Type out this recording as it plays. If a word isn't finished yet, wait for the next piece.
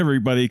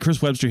Everybody,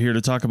 Chris Webster here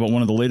to talk about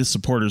one of the latest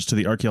supporters to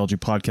the Archaeology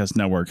Podcast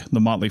Network, The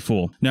Motley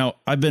Fool. Now,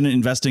 I've been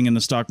investing in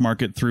the stock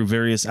market through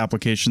various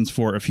applications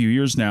for a few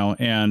years now,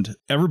 and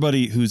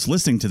everybody who's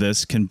listening to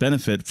this can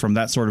benefit from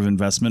that sort of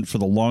investment for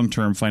the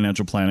long-term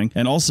financial planning.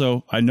 And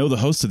also, I know the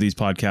hosts of these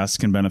podcasts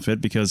can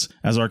benefit because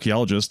as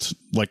archaeologists,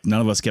 like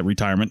none of us get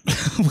retirement.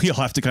 We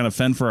all have to kind of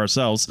fend for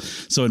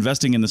ourselves. So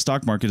investing in the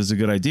stock market is a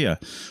good idea,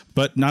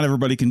 but not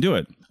everybody can do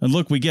it. And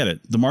look, we get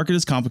it. The market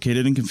is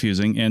complicated and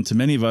confusing, and to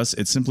many of us,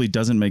 it simply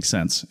doesn't make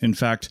sense. In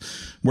fact,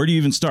 where do you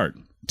even start?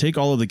 Take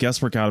all of the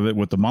guesswork out of it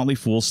with the Motley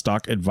Fool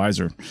Stock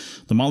Advisor.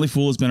 The Motley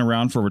Fool has been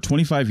around for over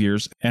 25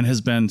 years and has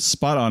been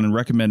spot on in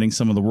recommending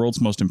some of the world's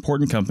most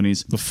important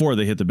companies before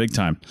they hit the big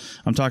time.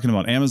 I'm talking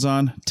about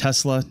Amazon,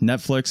 Tesla,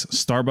 Netflix,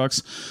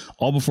 Starbucks,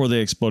 all before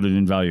they exploded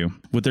in value.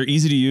 With their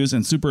easy to use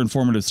and super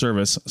informative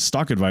service,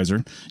 Stock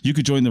Advisor, you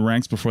could join the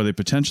ranks before they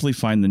potentially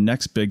find the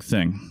next big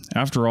thing.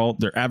 After all,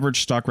 their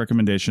average stock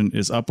recommendation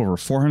is up over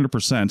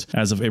 400%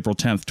 as of April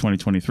 10th,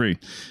 2023.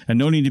 And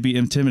no need to be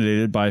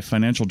intimidated by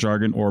financial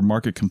jargon or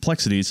market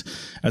complexities.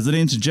 As the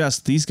name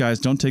suggests, these guys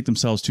don't take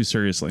themselves too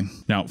seriously.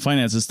 Now,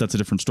 finances, that's a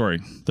different story.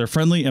 Their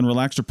friendly and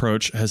relaxed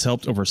approach has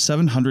helped over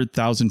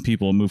 700,000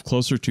 people move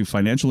closer to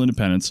financial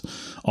independence,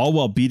 all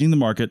while beating the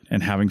market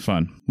and having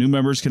fun. New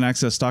members can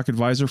access Stock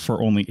Advisor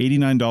for only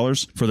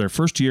 $89 for their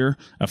first year,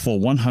 a full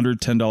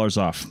 $110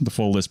 off the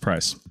full list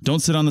price.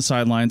 Don't sit on the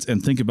sidelines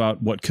and think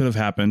about what could have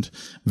happened.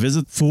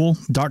 Visit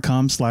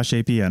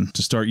fool.com/APN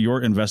to start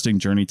your investing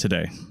journey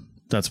today.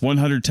 That's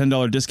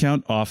 $110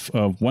 discount off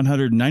of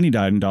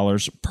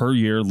 $199 per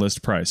year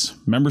list price.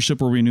 Membership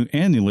will renew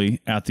annually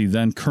at the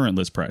then current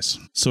list price.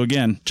 So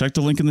again, check the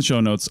link in the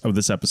show notes of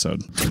this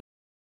episode.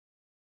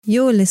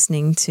 You're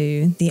listening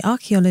to the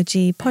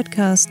Archaeology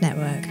Podcast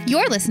Network.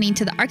 You're listening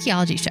to The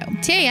Archaeology Show.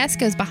 TAS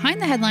goes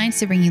behind the headlines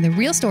to bring you the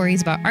real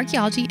stories about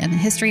archaeology and the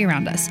history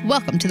around us.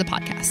 Welcome to the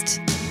podcast.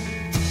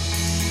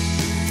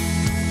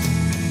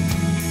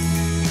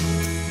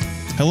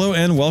 Hello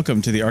and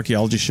welcome to the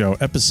Archaeology Show,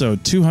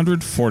 episode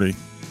 240.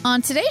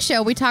 On today's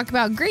show, we talk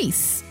about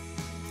Greece.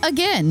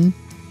 Again.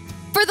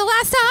 For the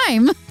last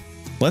time.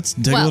 Let's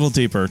dig a little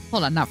deeper.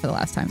 Hold on, not for the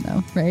last time,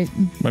 though, right?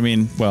 I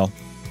mean, well,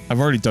 I've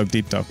already dug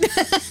deep, though.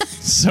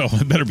 So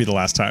it better be the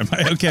last time.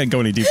 I can't go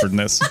any deeper than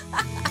this.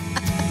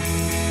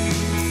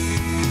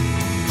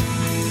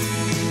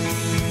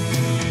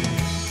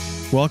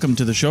 Welcome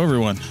to the show,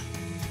 everyone.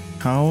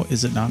 How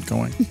is it not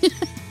going?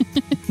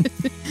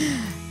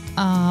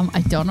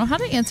 I don't know how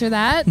to answer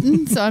that,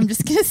 so I'm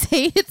just gonna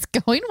say it's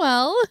going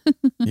well.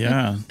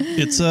 Yeah,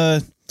 it's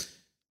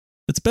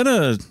been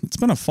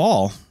a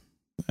fall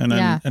and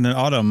an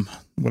autumn,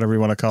 whatever you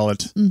want to call it.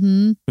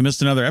 Mm-hmm. We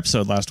missed another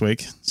episode last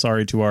week.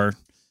 Sorry to our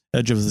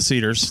Edge of the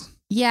Cedars.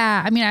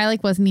 Yeah, I mean, I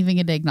wasn't even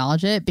going to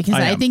acknowledge it because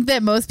I think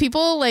that most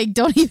people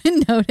don't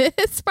even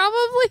notice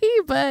probably.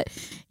 But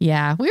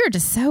yeah, we were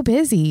just so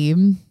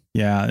busy.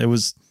 Yeah, it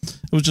was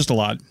just a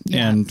lot.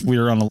 Yeah. And we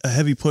were on a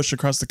heavy push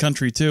across the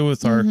country, too,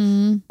 with our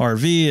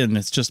RV. And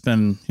it's just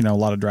been, a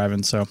lot of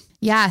driving. So,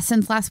 yeah,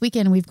 since last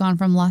weekend, we've gone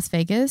from Las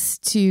Vegas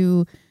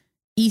to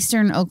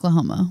eastern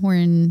Oklahoma. We're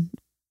in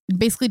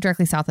basically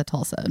directly south of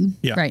Tulsa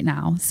right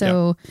now.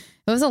 So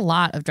it was a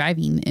lot of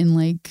driving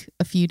in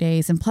a few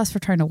days. And plus, we're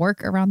trying to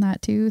work around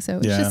that, too. So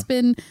it's just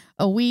been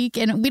a week.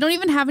 And we don't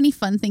even have any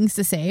fun things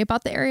to say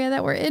about the area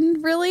that we're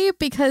in, really,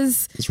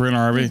 because we're in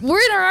our RV. We're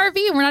in our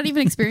RV and we're not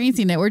even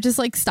experiencing it. We're just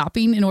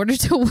stopping in order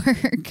to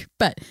work.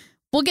 But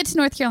we'll get to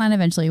North Carolina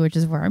eventually, which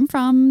is where I'm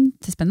from,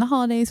 to spend the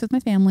holidays with my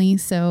family.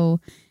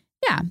 So,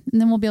 yeah. And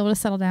then we'll be able to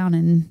settle down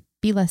and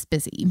be less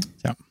busy.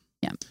 Yeah.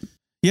 Yeah.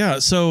 Yeah.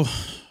 So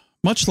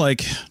much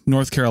like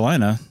North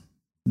Carolina,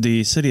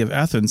 the city of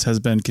Athens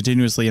has been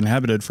continuously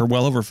inhabited for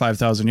well over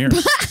 5,000 years.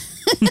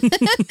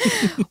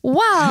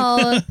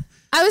 Well,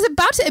 I was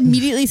about to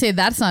immediately say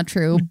that's not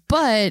true,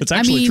 but it's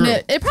actually true.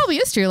 It probably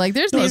is true.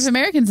 There's Native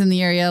Americans in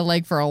the area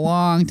for a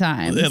long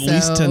time. At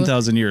least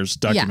 10,000 years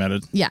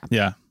documented. Yeah.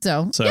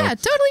 So yeah,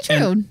 totally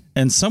true.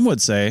 And some would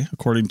say,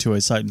 according to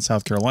a site in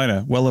South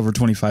Carolina, well over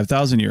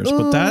 25,000 years. Ooh,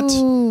 but that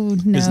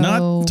is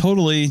not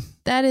totally.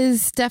 That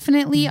is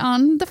definitely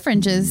on the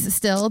fringes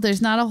still.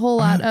 There's not a whole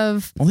lot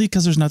of. Only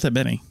because there's not that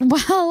many.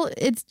 Well,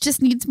 it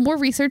just needs more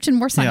research and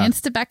more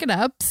science to back it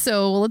up.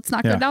 So let's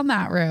not go down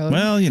that road.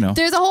 Well,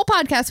 There's a whole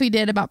podcast we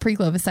did about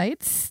pre-Clovis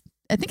sites.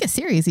 I think a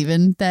series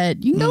even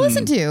that you can go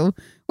listen to,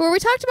 where we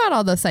talked about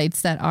all those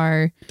sites that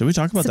are. Did we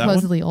talk about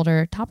supposedly that one?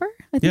 Older? Topper?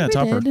 I think we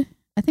Topper. did.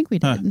 I think we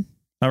did. Huh.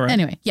 All right.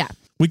 Anyway, yeah.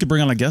 We could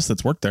bring on a guest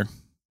that's worked there.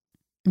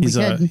 He's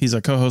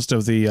a co-host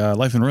of the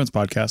Life in Ruins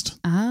podcast.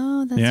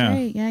 Oh, that's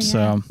right. Yeah.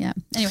 So, yeah.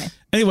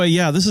 Anyway,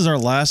 yeah, this is our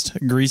last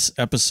Greece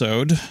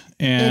episode.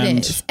 And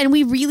it is. And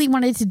we really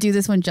wanted to do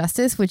this one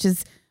justice, which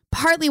is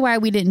partly why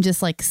we didn't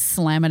just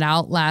slam it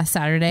out last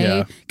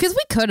Saturday. Because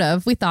we could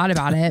have. We thought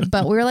about it.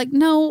 But we were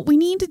no, we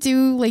need to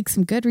do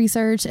some good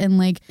research and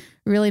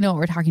really know what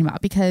we're talking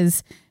about.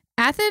 Because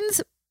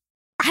Athens,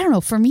 I don't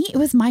know, for me, it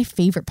was my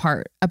favorite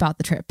part about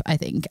the trip, I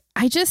think.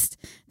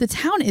 The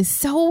town is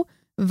so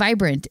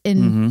vibrant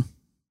and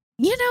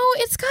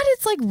It's got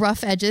its like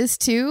rough edges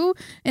too.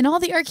 And all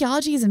the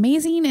archaeology is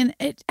amazing. And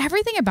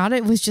everything about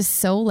it was just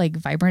so like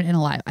vibrant and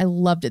alive. I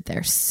loved it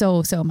there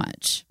so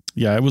much.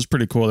 Yeah, it was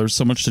pretty cool. There was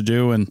so much to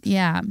do. And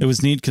it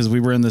was neat because we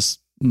were in this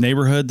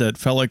neighborhood that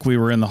felt like we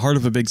were in the heart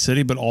of a big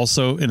city, but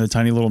also in a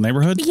tiny little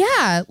neighborhood.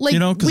 Yeah. Like,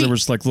 because there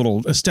was like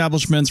little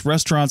establishments,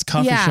 restaurants,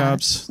 coffee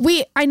shops.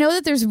 I know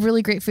that there's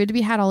really great food to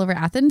be had all over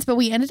Athens, but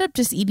we ended up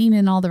just eating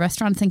in all the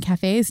restaurants and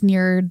cafes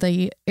near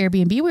the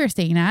Airbnb we were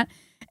staying at.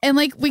 And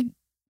like, we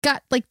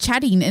got like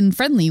chatting and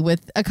friendly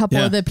with a couple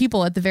of the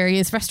people at the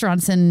various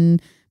restaurants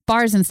and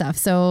bars and stuff.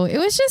 So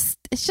it's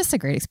just a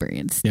great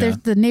experience. Yeah.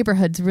 The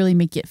neighborhoods really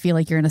make it feel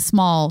like you're in a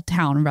small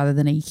town rather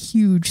than a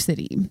huge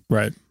city.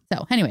 Right.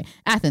 So anyway,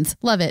 Athens,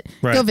 love it.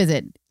 Right. Go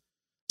visit.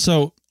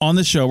 So on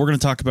this show, we're going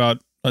to talk about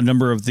a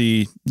number of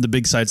the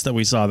big sites that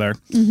we saw there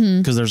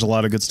because there's a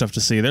lot of good stuff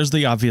to see. There's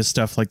the obvious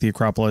stuff like the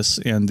Acropolis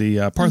and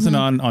the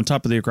Parthenon on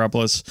top of the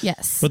Acropolis.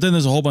 Yes. But then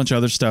there's a whole bunch of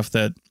other stuff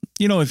that,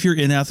 if you're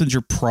in Athens,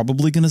 you're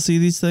probably going to see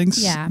these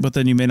things. Yeah. But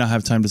then you may not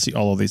have time to see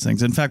all of these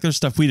things. In fact, there's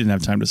stuff we didn't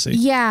have time to see.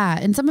 Yeah.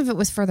 And some of it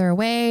was further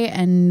away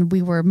and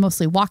we were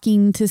mostly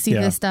walking to see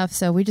this stuff.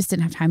 So we just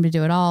didn't have time to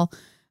do it all.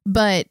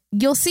 But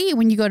you'll see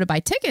when you go to buy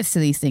tickets to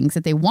these things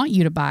that they want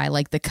you to buy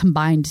like the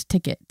combined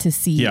ticket to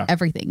see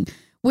everything,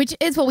 which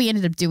is what we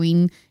ended up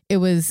doing.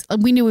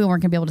 We knew we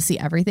weren't going to be able to see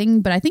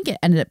everything, but I think it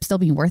ended up still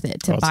being worth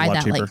it to buy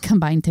that cheaper. Like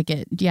combined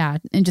ticket. Yeah.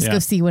 And just go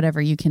see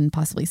whatever you can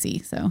possibly see.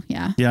 So,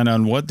 yeah. Yeah. And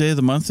on what day of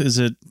the month is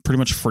it pretty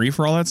much free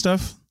for all that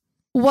stuff?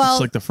 Well,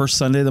 it's like the first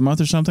Sunday of the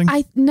month or something.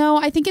 I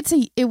think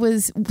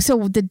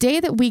so the day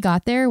that we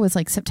got there was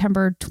like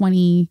September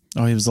 20.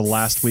 Oh, it was the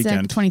last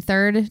weekend.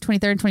 23rd and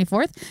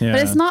 24th. Yeah.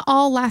 But it's not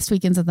all last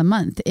weekends of the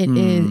month.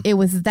 It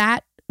was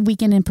that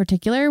weekend in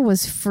particular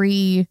was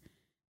free.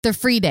 The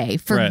free day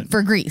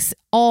for Greece.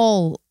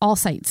 All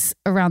sites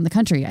around the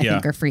country, I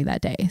think, are free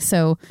that day.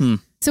 So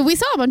So we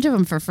saw a bunch of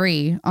them for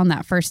free on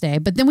that first day,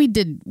 but then we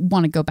did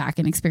want to go back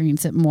and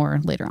experience it more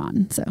later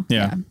on. So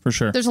yeah, for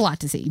sure. There's a lot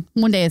to see.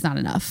 One day is not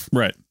enough.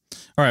 Right.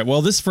 All right.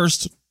 Well, this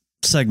first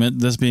segment,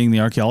 this being the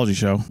archaeology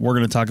show, we're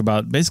going to talk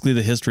about basically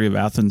the history of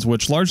Athens,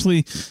 which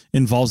largely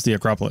involves the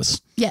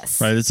Acropolis.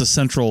 Yes. Right. It's a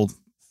central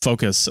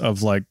focus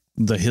of like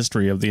the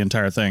history of the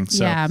entire thing.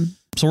 So,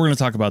 so we're going to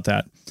talk about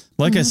that.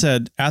 Like I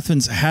said,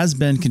 Athens has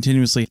been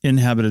continuously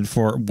inhabited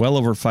for well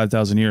over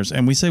 5,000 years.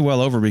 And we say well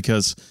over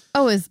because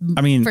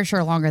for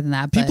sure longer than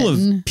that.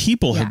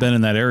 People have been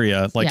in that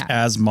area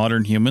as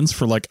modern humans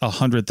for like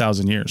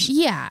 100,000 years.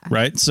 Yeah.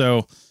 Right.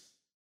 So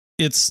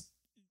it's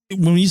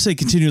when you say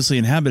continuously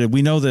inhabited,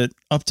 we know that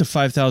up to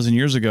 5,000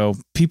 years ago,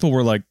 people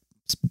were like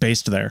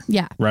based there.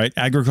 Yeah. Right.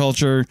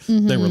 Agriculture.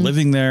 They were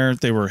living there.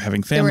 They were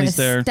having families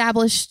there.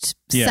 Established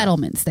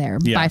settlements there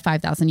by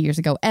 5,000 years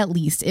ago, at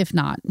least, if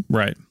not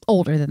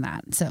older than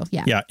that. So,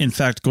 yeah. Yeah. In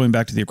fact, going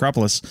back to the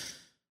Acropolis,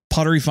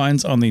 pottery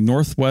finds on the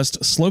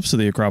northwest slopes of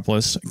the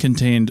Acropolis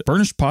contained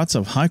burnished pots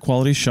of high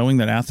quality, showing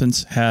that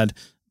Athens had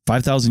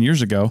 5,000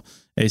 years ago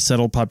a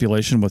settled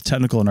population with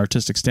technical and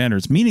artistic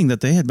standards, meaning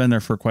that they had been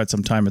there for quite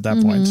some time at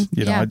that point.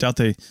 You know, I doubt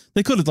they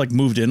could have like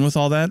moved in with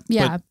all that.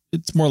 Yeah. But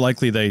it's more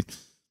likely they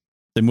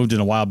moved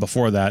in a while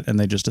before that and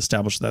they just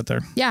established that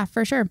there. Yeah,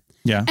 for sure.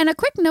 Yeah. And a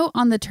quick note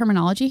on the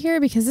terminology here,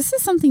 because this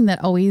is something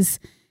that always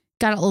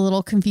got a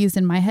little confused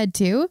in my head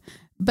too.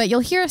 But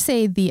you'll hear us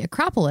say the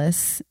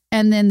Acropolis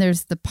and then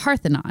there's the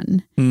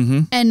Parthenon.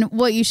 And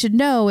what you should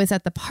know is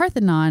that the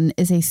Parthenon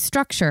is a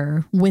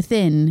structure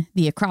within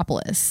the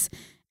Acropolis.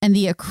 And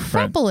the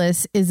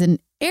Acropolis is an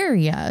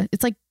area.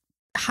 It's like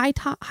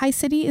high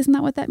city. Isn't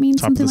that what that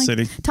means? Top of the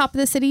city. Top of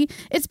the city.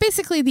 It's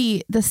basically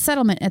the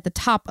settlement at the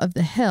top of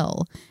the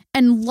hill.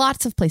 And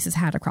lots of places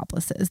had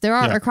Acropolises. There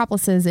are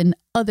Acropolises in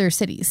other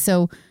cities.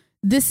 So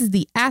this is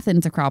the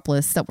Athens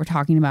Acropolis that we're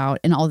talking about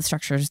and all the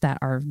structures that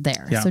are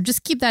there. Yeah. So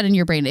just keep that in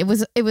your brain. It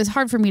was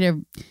hard for me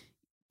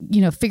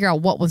to figure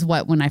out what was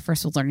what when I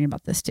first was learning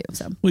about this too.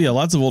 So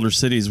lots of older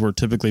cities were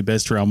typically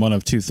based around one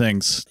of two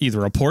things,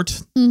 either a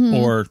port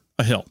or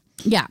a hill.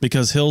 Yeah.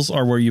 Because hills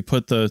are where you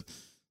put the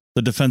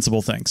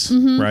defensible things,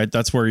 right?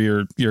 That's where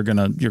you're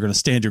gonna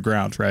stand your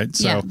ground, right?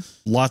 So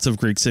lots of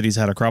Greek cities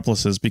had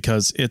acropolises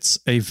because it's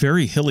a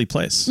very hilly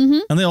place.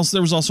 And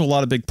there was also a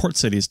lot of big port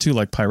cities too,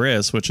 like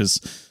Piraeus, which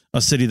is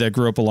a city that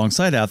grew up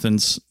alongside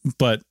Athens,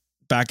 but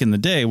back in the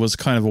day was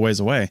kind of a ways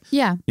away.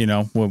 Yeah. You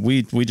know, when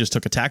we just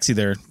took a taxi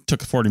there,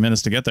 took 40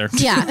 minutes to get there.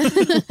 Yeah.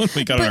 When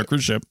we got on our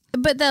cruise ship.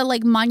 But the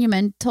like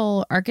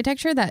monumental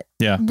architecture that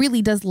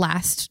really does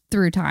last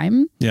through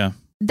time. Yeah.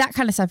 That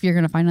kind of stuff you're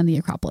going to find on the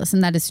Acropolis.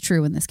 And that is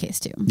true in this case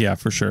too. Yeah,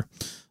 for sure.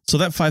 So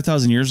that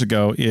 5,000 years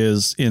ago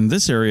is in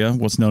this area,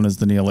 what's known as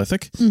the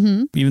Neolithic.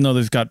 Even though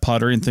they've got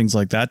pottery and things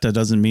like that, that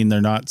doesn't mean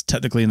they're not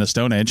technically in the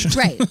Stone Age.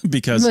 Right.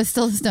 Because it's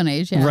still the Stone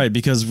Age. Yeah. Right.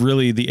 Because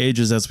really the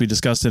ages, as we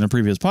discussed in a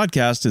previous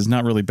podcast, is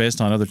not really based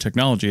on other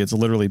technology. It's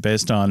literally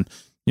based on,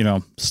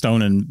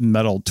 stone and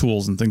metal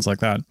tools and things like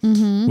that,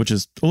 which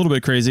is a little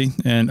bit crazy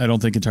and I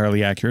don't think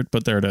entirely accurate,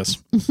 but there it is.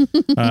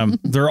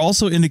 There are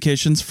also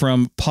indications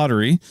from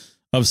pottery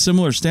of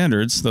similar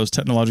standards, those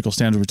technological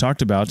standards we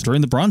talked about during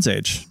the Bronze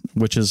Age,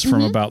 which is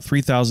from about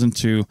 3,000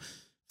 to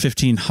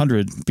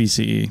 1500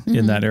 BCE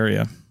in that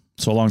area.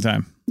 So a long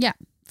time. Yeah,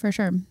 for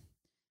sure.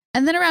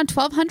 And then around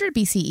 1200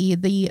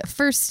 BCE, the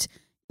first,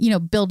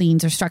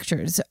 buildings or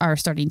structures are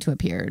starting to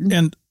appear.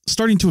 And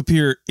starting to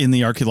appear in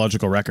the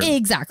archaeological record.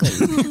 Exactly.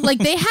 Like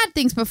they had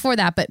things before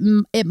that, but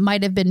it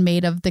might have been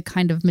made of the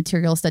kind of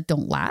materials that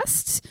don't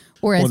last,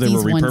 whereas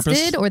these ones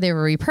did, or they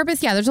were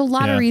repurposed. Yeah, there's a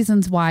lot of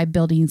reasons why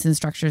buildings and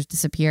structures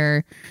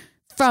disappear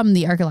from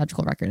the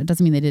archaeological record. It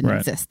doesn't mean they didn't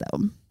exist, though.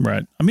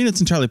 Right. I mean, it's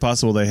entirely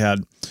possible they had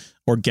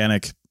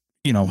organic,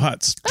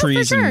 huts,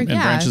 trees and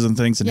branches and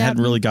things, and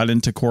hadn't really got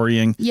into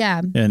quarrying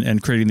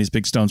and creating these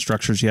big stone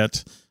structures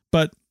yet.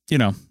 But,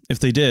 if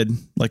they did,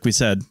 like we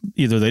said,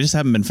 either they just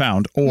haven't been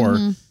found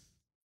or,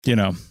 they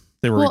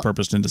were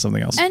repurposed into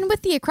something else. And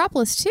with the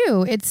Acropolis,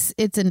 too,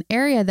 it's an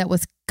area that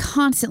was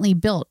constantly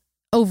built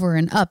over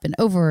and up and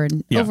over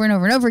and over and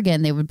over and over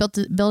again. They would build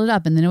it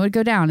up and then it would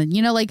go down. And,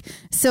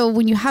 so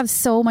when you have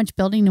so much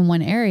building in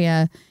one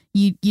area,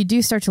 you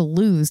do start to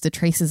lose the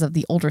traces of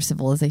the older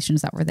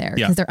civilizations that were there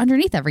because they're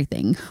underneath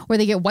everything, or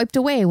they get wiped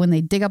away when they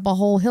dig up a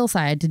whole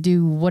hillside to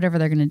do whatever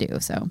they're going to do.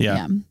 So,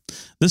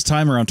 This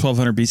time around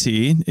 1200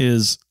 BCE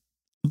is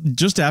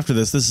just after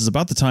this. This is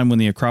about the time when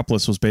the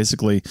Acropolis was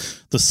basically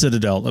the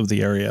citadel of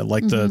the area,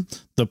 like the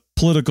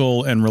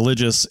political and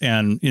religious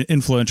and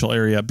influential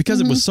area,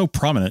 because it was so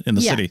prominent in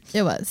the city.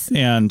 It was.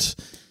 And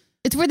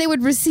it's where they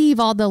would receive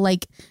all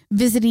the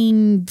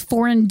visiting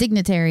foreign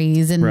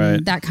dignitaries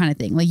and that kind of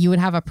thing. Like you would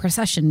have a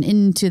procession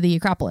into the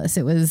Acropolis.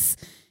 It was,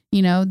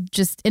 and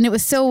it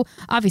was so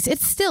obvious.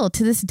 It's still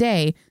to this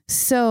day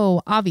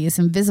so obvious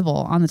and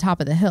visible on the top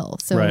of the hill.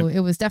 So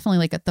it was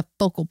definitely at the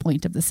focal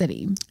point of the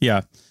city.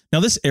 Yeah. Now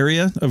this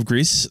area of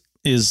Greece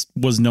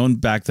was known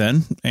back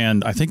then,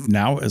 and I think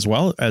now as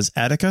well, as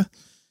Attica.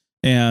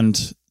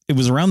 And it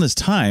was around this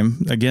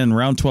time, again,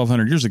 around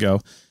 1200 years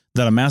ago,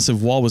 that a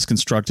massive wall was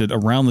constructed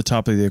around the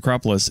top of the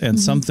Acropolis, and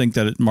some think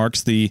that it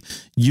marks the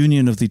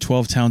union of the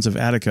 12 towns of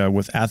Attica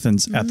with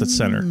Athens at the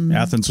center.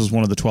 Athens was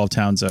one of the 12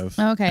 towns of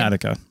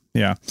Attica.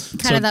 Yeah.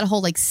 Kind of that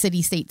whole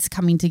city-states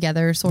coming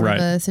together sort of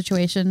a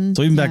situation.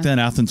 So even back then,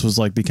 Athens was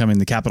becoming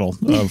the capital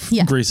of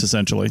Greece,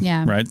 essentially.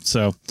 Yeah. Right.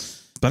 So,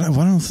 but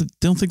I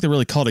don't think they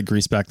really called it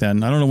Greece back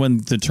then. I don't know when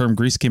the term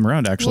Greece came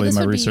around, actually, in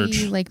my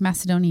research.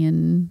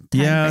 Macedonian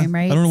time frame,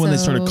 right? I don't know when they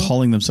started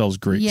calling themselves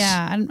Greeks.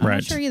 Yeah, I'm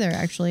not sure either,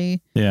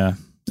 actually. Yeah.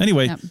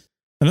 Anyway,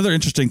 another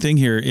interesting thing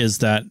here is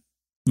that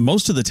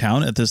most of the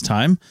town at this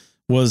time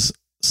was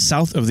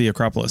south of the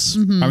Acropolis.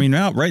 I mean,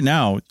 right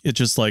now, it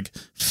just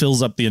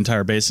fills up the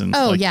entire basin.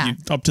 Oh,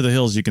 up to the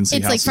hills, you can see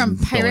houses. It's from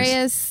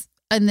Piraeus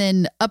and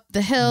then up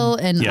the hill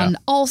and on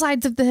all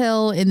sides of the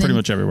hill. And then pretty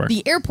much everywhere.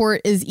 The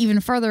airport is even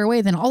farther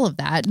away than all of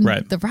that. And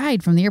the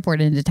ride from the airport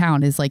into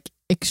town is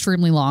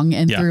extremely long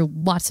and through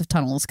lots of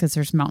tunnels because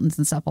there's mountains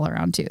and stuff all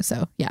around too.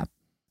 So, yeah.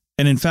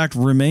 And in fact,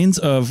 remains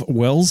of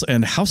wells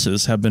and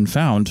houses have been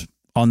found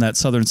on that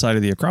southern side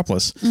of the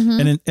Acropolis.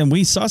 And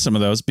we saw some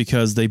of those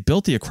because they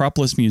built the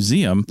Acropolis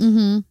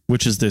Museum,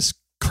 which is this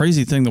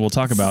crazy thing that we'll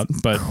talk about.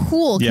 But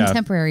cool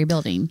contemporary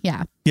building.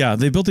 Yeah. Yeah.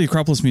 They built the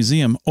Acropolis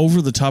Museum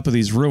over the top of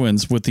these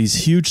ruins with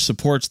these huge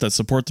supports that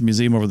support the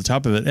museum over the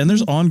top of it. And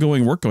there's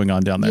ongoing work going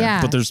on down there.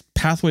 Yeah. But there's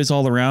pathways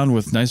all around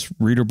with nice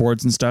reader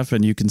boards and stuff.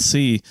 And you can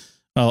see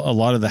a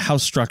lot of the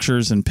house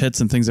structures and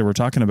pits and things that we're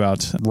talking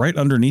about right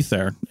underneath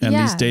there. And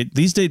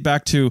these date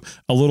back to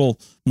a little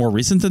more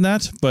recent than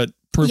that, but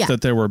proof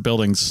that there were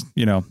buildings,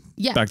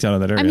 back down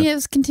in that area. I mean, it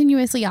was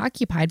continuously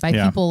occupied by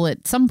people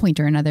at some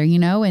point or another,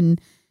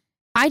 and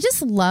I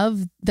just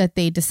love that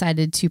they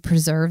decided to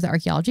preserve the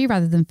archaeology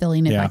rather than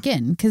filling it back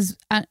in. Because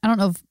I don't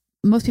know if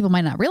most people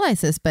might not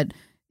realize this, but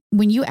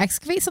when you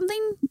excavate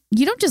something,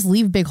 you don't just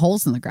leave big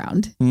holes in the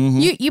ground.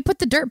 You put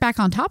the dirt back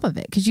on top of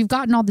it because you've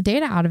gotten all the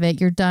data out of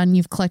it. You're done.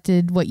 You've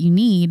collected what you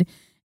need.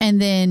 And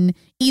then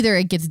either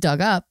it gets dug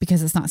up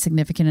because it's not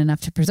significant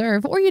enough to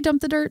preserve, or you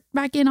dump the dirt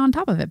back in on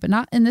top of it. But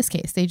not in this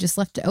case. They just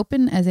left it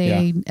open as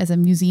a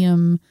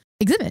museum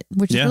exhibit,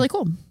 which is really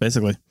cool.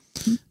 Basically.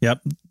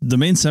 Yep. The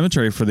main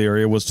cemetery for the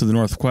area was to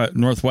the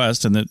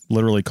northwest, and it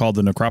literally called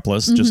the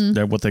necropolis, just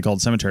what they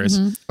called cemeteries.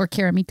 Or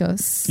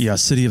Keramikos. Yeah,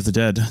 City of the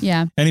Dead.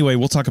 Yeah. Anyway,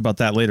 we'll talk about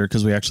that later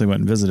because we actually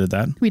went and visited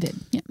that. We did,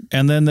 yeah.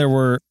 And then there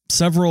were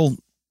several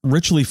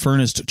richly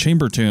furnished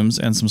chamber tombs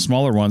and some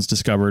smaller ones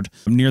discovered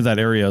near that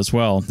area as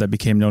well that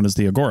became known as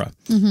the Agora.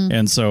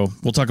 And so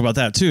we'll talk about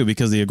that too,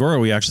 because the Agora,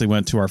 we actually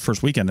went to our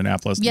first weekend in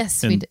Athens.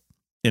 Yes, we did.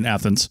 In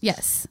Athens.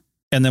 Yes.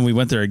 And then we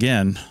went there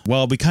again.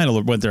 Well, we kind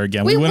of went there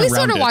again. We went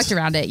sort of walked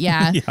around it.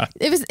 Yeah.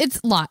 It's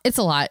a lot. It's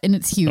a lot and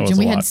it's huge. And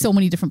we had so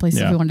many different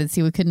places we wanted to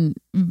see. We couldn't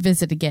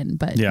visit again,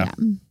 but yeah.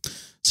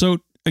 So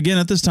again,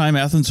 at this time,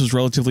 Athens was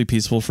relatively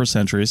peaceful for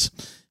centuries.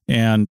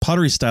 And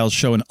pottery styles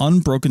show an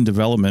unbroken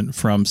development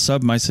from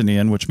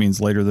sub-Mycenaean, which means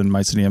later than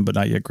Mycenaean, but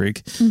not yet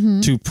Greek,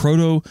 to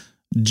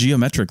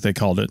proto-geometric, they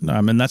called it.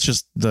 And that's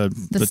just the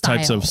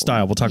types of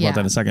style. We'll talk about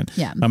that in a second.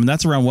 Yeah. And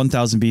that's around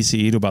 1000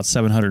 BCE to about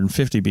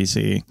 750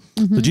 BCE.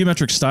 The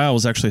geometric style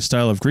was actually a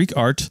style of Greek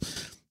art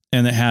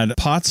And it had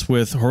pots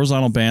with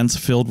horizontal bands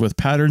filled with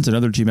patterns and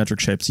other geometric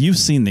shapes. You've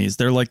seen these.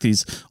 They're like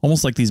these,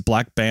 almost like these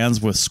black bands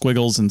with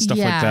squiggles and stuff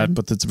like that.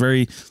 But it's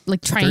very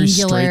like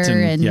triangular very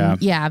straight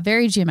and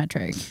very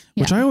geometric.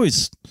 Yeah. Which I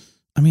always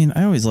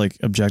like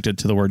objected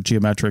to the word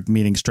geometric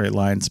meaning straight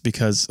lines,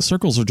 because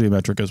circles are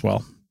geometric as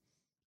well.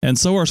 And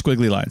so are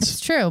squiggly lines. It's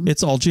true.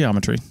 It's all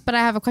geometry. But I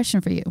have a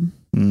question for you.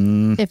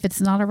 If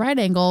it's not a right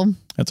angle.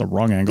 That's a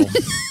wrong angle.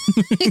 100%.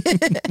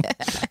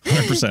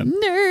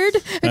 Nerd.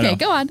 Okay,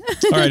 go on.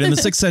 All right. In the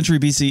 6th century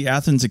BC,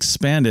 Athens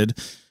expanded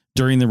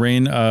during the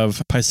reign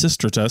of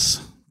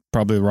Pisistratus,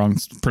 probably the wrong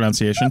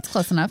pronunciation. That's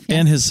close enough. Yeah.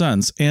 And his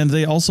sons. And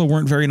they also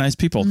weren't very nice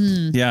people.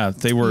 Yeah,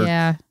 they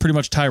were pretty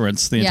much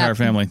tyrants, the entire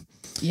family.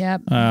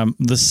 Yep.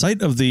 The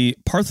site of the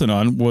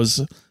Parthenon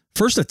was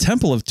first a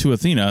temple to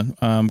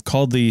Athena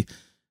called the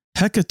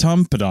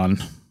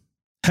Hecatompedon.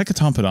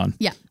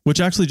 Yeah. Which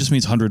actually just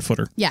means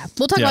 100-footer. Yeah.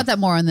 We'll talk about that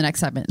more in the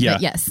next segment. Yeah.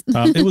 But yes.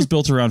 It was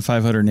built around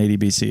 580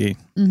 BCE.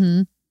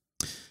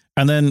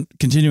 And then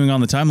continuing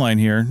on the timeline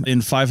here,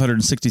 in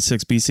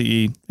 566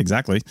 BCE,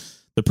 exactly,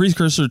 the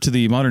precursor to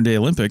the modern day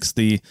Olympics,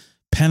 the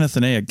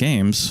Panathenaic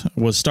Games,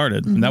 was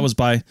started. And that was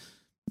by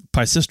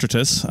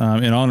Pisistratus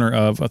in honor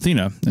of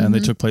Athena. And they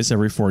took place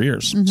every 4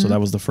 years. So that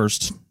was the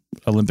first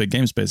Olympic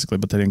Games, basically,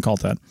 but they didn't call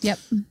it that. Yep.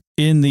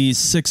 In the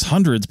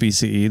 600s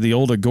BCE, the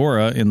old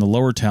agora in the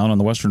lower town on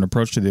the western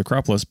approach to the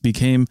Acropolis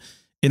became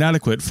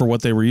inadequate for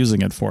what they were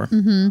using it for.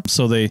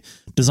 So they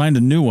designed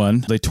a new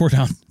one. They tore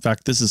down, in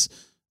fact, this is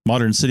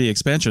modern city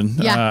expansion.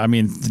 Yeah. I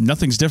mean,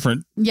 nothing's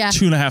different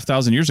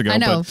 2,500 years ago. I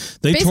know. But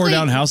they tore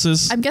down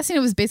houses. I'm guessing it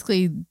was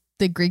basically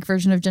the Greek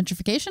version of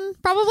gentrification,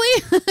 probably.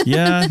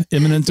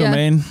 Eminent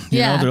domain.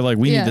 You know, they're like,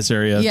 we need this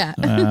area.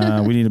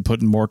 Yeah. We need to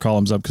put more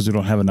columns up because we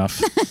don't have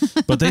enough.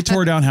 But they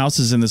tore down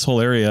houses in this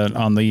whole area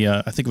on the,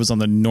 I think it was on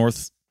the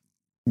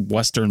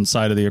northwestern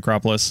side of the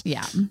Acropolis.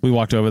 Yeah. We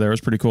walked over there. It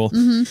was pretty cool.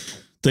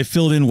 They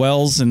filled in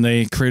wells and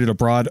they created a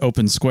broad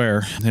open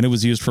square, and it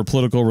was used for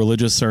political,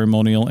 religious,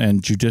 ceremonial,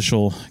 and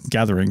judicial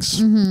gatherings.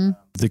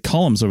 The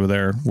columns over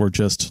there were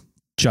just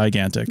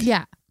gigantic.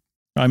 Yeah.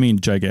 I mean,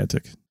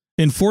 gigantic.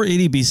 In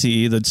 480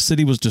 BCE, the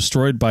city was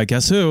destroyed by,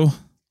 guess who?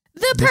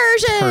 The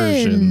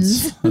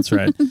Persians. That's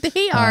right.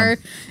 They are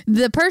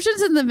the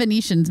Persians and the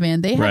Venetians,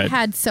 man. They have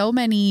had so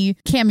many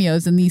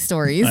cameos in these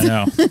stories. I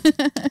know.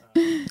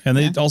 And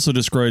they also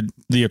destroyed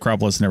the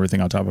Acropolis and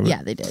everything on top of it.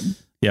 Yeah, they did.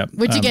 Yeah.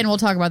 Which again, we'll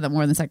talk about that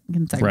more in the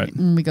second segment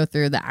when we go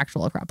through the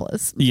actual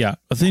Acropolis. Yeah.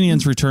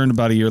 Athenians returned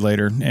about a year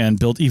later and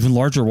built even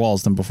larger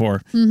walls than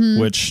before,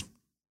 which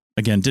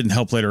again didn't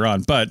help later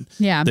on, but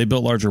they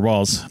built larger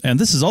walls. And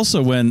this is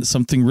also when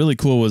something really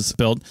cool was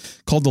built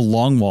called the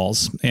Long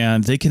Walls,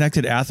 and they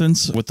connected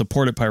Athens with the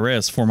port at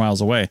Piraeus 4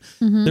 miles away.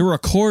 They were a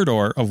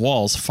corridor of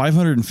walls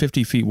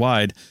 550 feet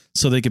wide,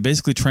 so they could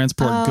basically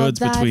transport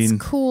goods between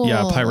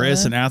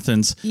Piraeus and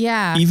Athens,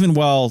 even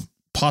while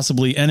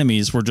possibly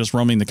enemies were just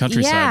roaming the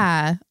countryside.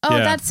 Yeah. Oh,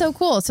 that's so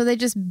cool. So they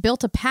just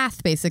built a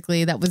path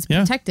basically that was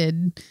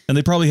protected. And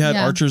they probably had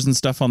archers and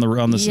stuff on the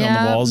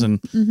walls, and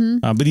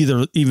but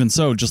even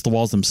so, just the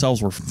walls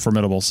themselves were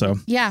formidable. So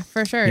yeah,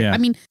 for sure. Yeah. I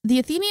mean, the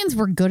Athenians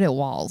were good at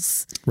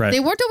walls. Right. They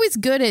weren't always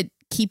good at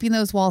keeping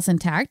those walls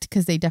intact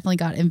because they definitely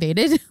got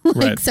invaded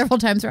several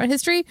times throughout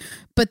history.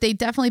 But they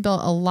definitely built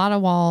a lot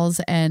of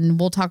walls, and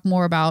we'll talk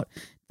more about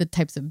the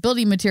types of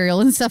building material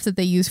and stuff that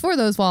they use for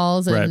those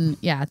walls. And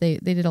they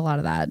did a lot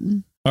of that.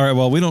 All right.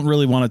 Well, we don't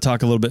really want to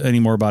talk a little bit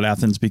anymore about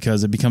Athens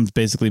because it becomes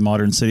basically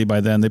modern city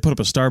by then. They put up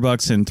a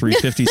Starbucks in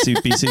 350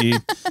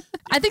 BCE.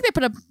 I think they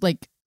put up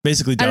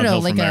basically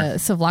downhill, I don't know, like a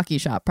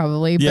souvlaki shop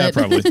probably. Yeah, but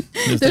probably.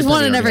 There's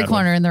one in every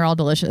corner and they're all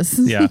delicious.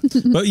 Yeah.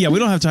 But yeah, we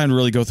don't have time to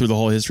really go through the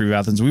whole history of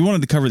Athens. We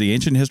wanted to cover the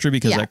ancient history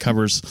because that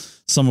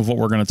covers some of what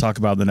we're going to talk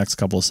about in the next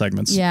couple of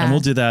segments. Yeah. And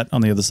we'll do that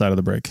on the other side of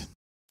the break.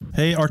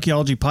 Hey,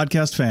 archaeology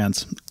podcast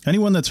fans.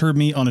 Anyone that's heard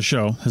me on a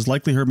show has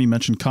likely heard me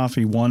mention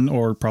coffee 1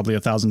 or probably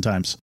 1,000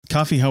 times.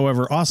 Coffee,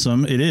 however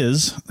awesome it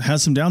is,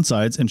 has some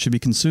downsides and should be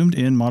consumed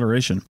in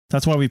moderation.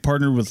 That's why we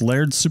partnered with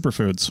Laird's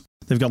Superfoods.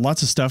 They've got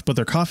lots of stuff, but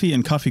their coffee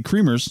and coffee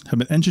creamers have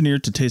been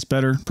engineered to taste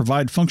better,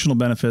 provide functional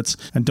benefits,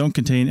 and don't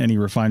contain any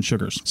refined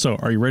sugars. So,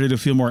 are you ready to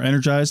feel more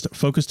energized,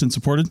 focused, and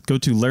supported? Go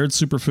to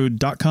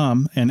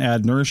lairdsuperfood.com and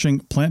add nourishing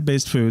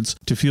plant-based foods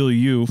to fuel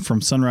you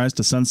from sunrise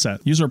to sunset.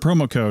 Use our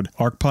promo code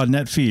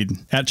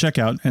ARCPODNETFEED at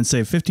checkout and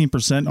save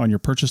 15% on your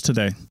purchase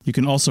today. You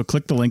can also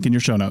click the link in your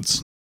show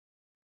notes.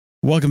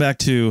 Welcome back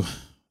to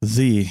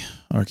The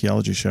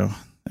Archaeology Show,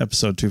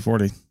 episode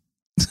 240.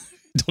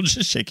 Don't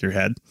just shake your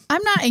head.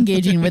 I'm not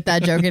engaging with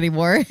that joke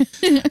anymore.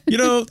 You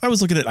know, I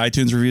was looking at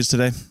iTunes reviews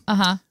today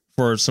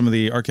for some of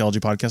the Archaeology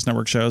Podcast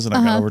Network shows, and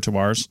I got over to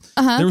ours.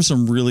 There were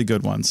some really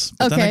good ones.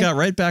 But then I got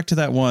right back to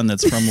that one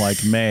that's from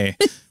like May,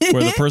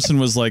 where the person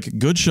was like,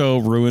 good show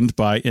ruined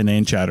by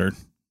inane chatter.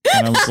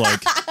 And I was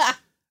like,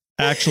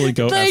 actually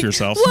go F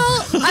yourself.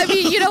 Well, I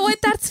mean, you know what?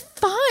 That's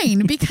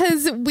fine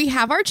because we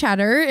have our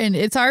chatter and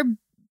it's our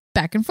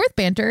back and forth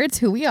banter. It's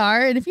who we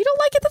are. And if you don't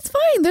like it, that's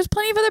fine. There's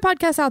plenty of other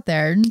podcasts out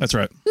there. That's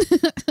right.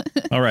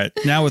 All right.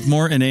 Now with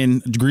more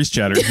inane Greece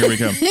chatter, here we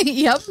go.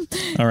 Yep.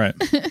 All right.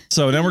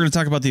 So now we're going to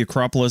talk about the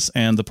Acropolis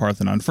and the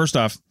Parthenon. First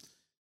off,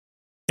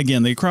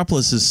 again, the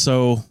Acropolis is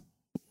so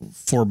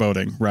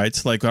foreboding, right?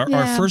 Like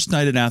our first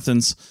night in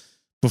Athens,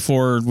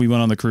 before we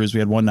went on the cruise, we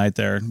had one night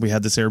there. We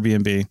had this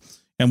Airbnb.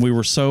 And we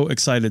were so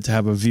excited to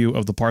have a view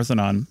of the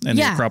Parthenon and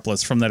the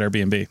Acropolis from that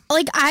Airbnb.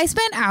 Like I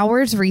spent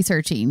hours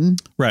researching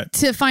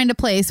to find a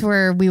place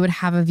where we would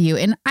have a view.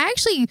 And I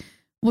actually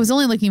was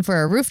only looking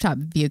for a rooftop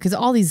view because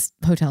all these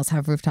hotels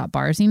have rooftop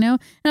bars, you know? And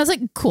I was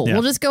like, cool,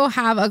 we'll just go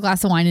have a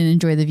glass of wine and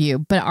enjoy the view.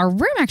 But our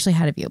room actually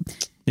had a view.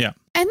 Yeah.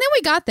 And then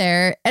we got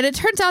there and it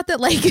turns out that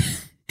like...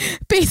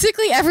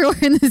 basically everywhere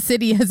in the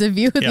city has a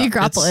view of the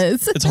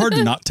Acropolis. It's hard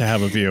not to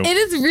have a view. It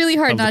is really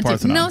hard not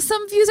to. No,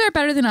 some views are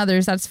better than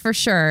others, that's for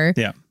sure.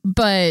 Yeah.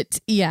 But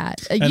yeah,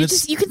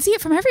 you can see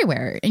it from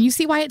everywhere and you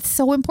see why it's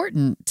so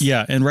important.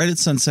 Yeah. And right at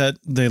sunset,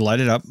 they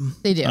light it up.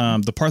 They do.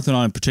 The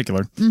Parthenon in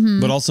particular,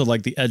 but also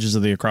like the edges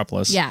of the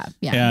Acropolis. Yeah.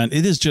 Yeah. And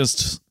it is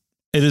just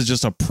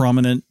a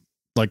prominent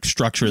like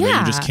structure that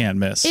you just can't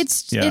miss.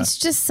 It's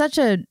just such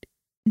a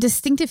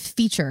distinctive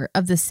feature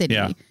of the city.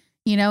 Yeah.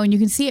 You know, and you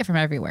can see it from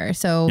everywhere.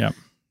 So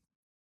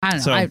I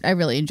don't know. I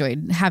really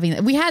enjoyed having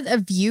that. We had a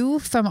view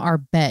from our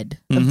bed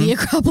of the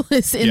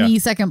Acropolis in the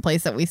second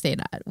place that we stayed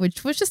at,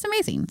 which was just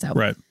amazing. So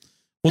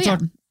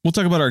We'll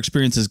talk about our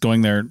experiences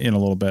going there in a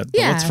little bit.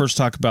 But let's first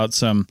talk about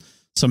some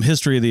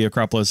history of the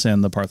Acropolis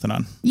and the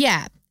Parthenon.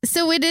 Yeah.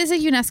 So it is a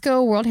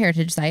UNESCO World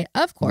Heritage Site,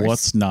 of course.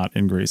 What's not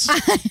in Greece?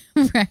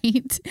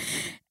 Right.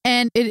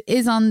 And it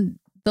is on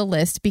the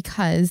list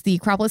because the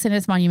Acropolis and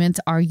its monuments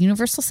are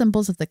universal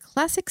symbols of the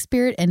classic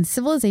spirit and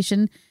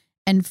civilization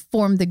and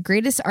form the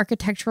greatest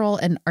architectural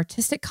and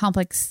artistic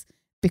complex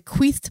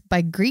bequeathed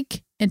by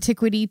Greek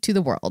antiquity to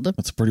the world.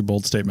 That's a pretty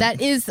bold statement. That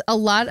is a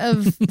lot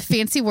of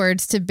fancy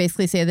words to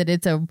basically say that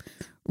it's a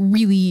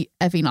really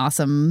effing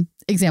awesome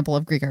example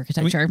of Greek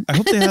architecture. I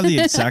hope they have the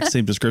exact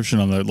same description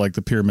on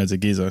the pyramids at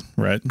Giza,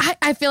 right?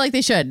 I feel like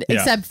they should,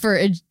 except for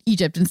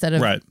Egypt instead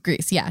of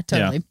Greece. Yeah,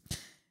 totally. Yeah.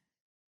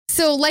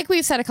 So like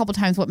we've said a couple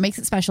times, what makes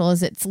it special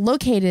is it's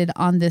located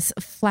on this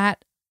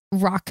flat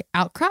rock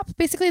outcrop,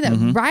 basically,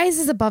 that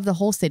rises above the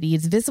whole city.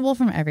 It's visible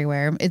from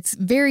everywhere. It's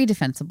very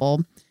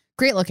defensible.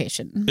 Great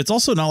location. It's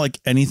also not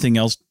like anything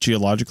else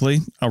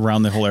geologically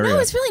around the whole area. No,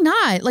 it's really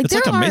not. Like it's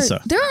like a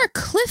mesa. There are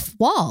cliff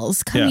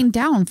walls coming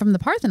down from the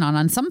Parthenon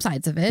on some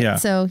sides of it. Yeah.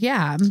 So,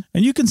 yeah.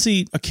 And you can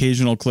see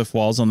occasional cliff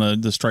walls on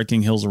the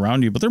striking hills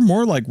around you, but they're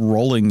more like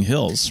rolling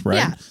hills, right?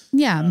 Yeah.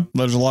 Yeah.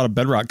 There's a lot of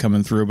bedrock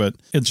coming through, but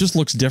it just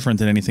looks different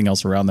than anything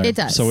else around there. It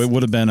does. So it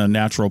would have been a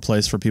natural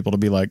place for people to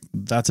be like,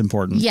 that's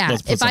important. Yeah.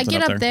 If I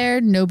get up there,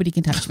 nobody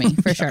can touch me,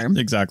 for sure.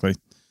 Exactly.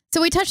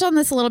 So we touched on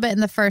this a little bit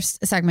in the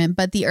first segment,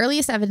 but the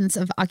earliest evidence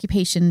of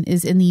occupation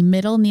is in the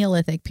Middle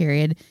Neolithic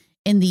period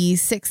in the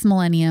 6th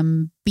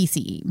millennium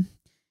BCE.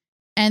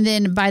 And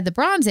then by the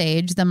Bronze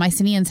Age, the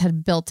Mycenaeans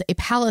had built a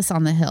palace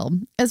on the hill,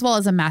 as well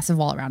as a massive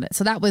wall around it.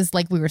 So that was,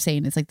 like we were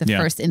saying, it's like the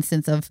first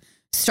instance of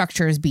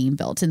structures being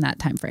built in that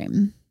time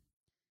frame.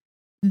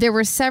 There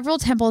were several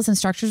temples and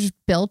structures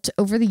built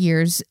over the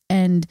years,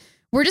 and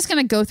we're just going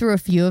to go through a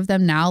few of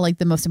them now, like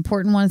the most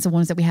important ones, the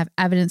ones that we have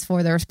evidence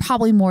for. There's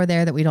probably more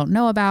there that we don't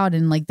know about.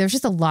 And like, there's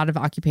just a lot of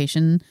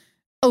occupation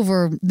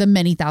over the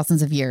many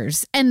thousands of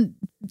years. And,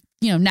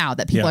 you know, now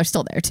that people are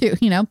still there too,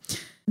 you know,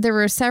 there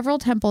were several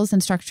temples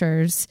and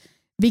structures,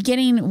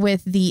 beginning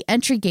with the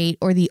entry gate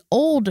or the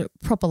old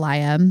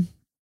Propylaea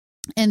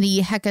and the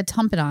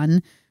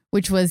Hecatompadon,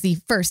 which was the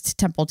first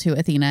temple to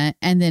Athena.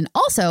 And then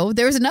also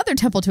there was another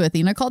temple to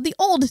Athena called the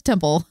Old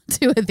Temple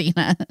to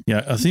Athena.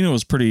 Yeah, Athena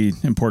was pretty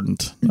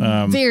important.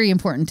 Very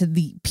important to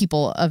the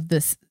people of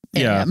this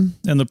area.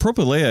 Yeah, and the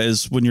Propylaea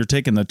is when you're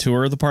taking the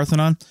tour of the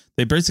Parthenon,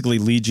 they basically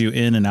lead you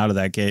in and out of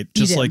that gate,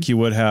 just like you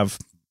would have,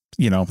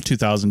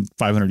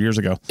 2,500 years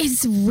ago.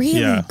 It's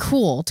really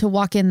cool to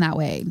walk in that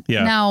way.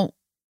 Yeah. Now,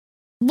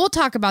 we'll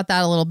talk about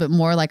that a little bit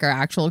more, like our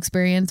actual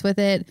experience with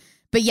it.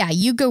 But yeah,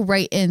 you go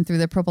right in through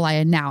the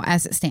Propylaea now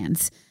as it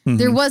stands. Mm-hmm.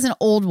 There was an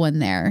old one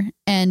there.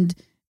 And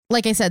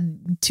like I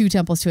said, 2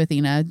 temples to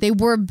Athena. They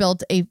were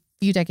built a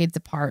few decades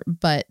apart,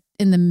 but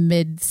in the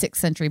mid 6th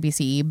century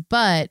BCE.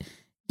 But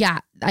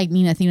yeah, I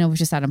mean, Athena was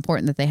just that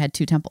important that they had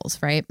 2 temples,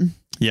 right?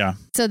 Yeah.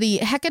 So the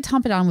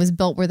Hecatompadon was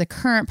built where the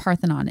current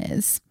Parthenon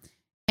is.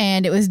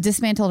 And it was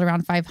dismantled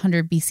around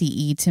 500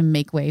 BCE to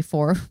make way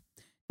for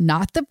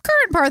not the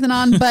current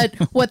Parthenon, but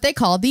what they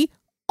call the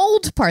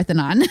Old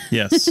Parthenon.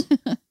 Yes.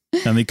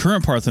 And the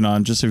current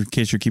Parthenon, just in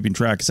case you're keeping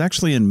track, is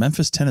actually in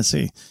Memphis,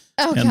 Tennessee.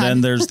 Oh, and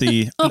then there's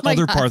the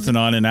other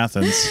Parthenon in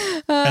Athens.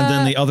 And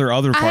then the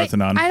other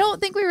Parthenon. I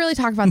don't think we really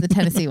talk about the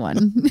Tennessee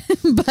one.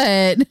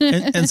 But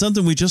and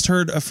something we just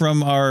heard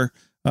from our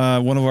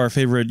one of our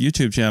favorite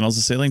YouTube channels,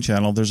 the Sailing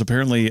Channel, there's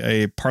apparently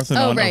a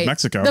Parthenon of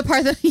Mexico. The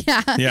Parthenon,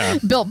 yeah.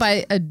 Built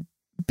by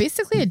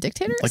basically a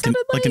dictator, like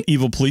an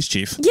evil police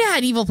chief. Yeah,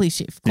 an evil police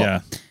chief. Cool.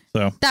 Yeah.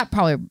 So that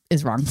probably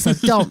is wrong.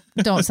 So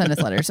don't send us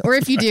letters. Or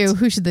if you do,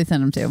 who should they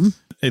send them to?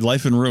 a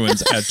life in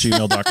ruins at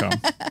gmail.com.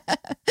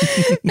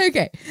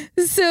 Okay.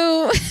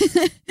 So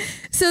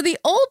the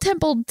old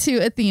temple to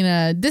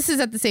Athena, this is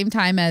at the same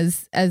time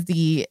as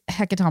the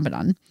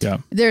Hecatomedon. Yeah.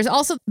 There's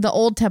also the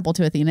old temple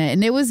to Athena,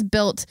 and it was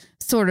built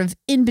sort of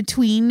in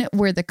between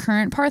where the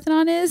current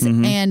Parthenon is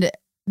and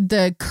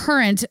the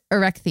current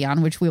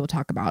Erechtheion, which we will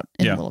talk about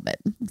in a little bit.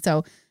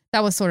 So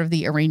that was sort of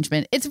the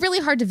arrangement. It's really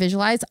hard to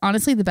visualize.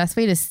 Honestly, the best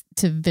way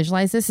to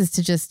visualize this is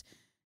to just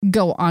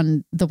go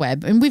on the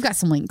web. And we've got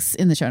some links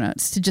in the show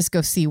notes to just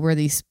go see where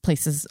these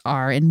places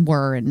are and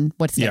were and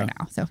what's there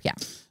now. So, yeah.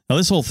 Now,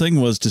 this whole thing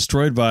was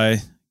destroyed by,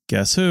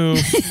 guess who?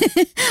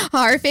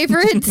 Our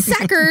favorite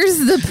sackers,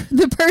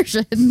 the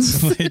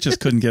Persians. They just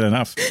couldn't get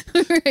enough.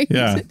 Right.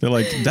 Yeah. They're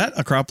like, that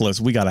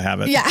Acropolis, we got to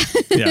have it. Yeah.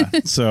 Yeah.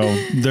 So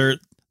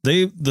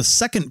the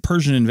second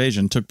Persian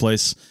invasion took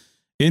place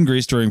in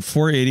Greece during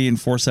 480 and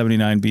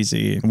 479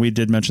 BCE. We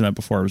did mention that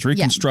before. It was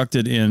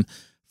reconstructed in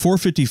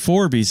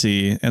 454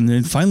 BCE and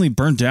then finally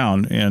burnt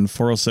down in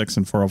 406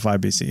 and 405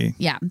 BCE.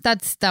 Yeah,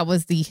 that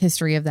was the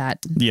history of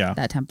that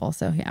temple.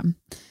 So yeah.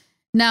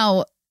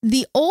 Now,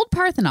 the old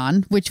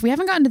Parthenon, which we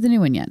haven't gotten to the new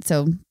one yet,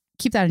 so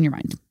keep that in your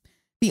mind.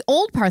 The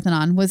old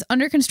Parthenon was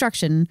under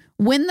construction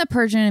when the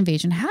Persian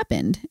invasion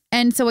happened,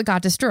 and so it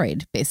got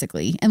destroyed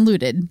basically and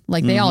looted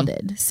like they all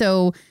did.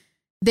 So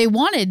they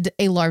wanted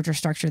a larger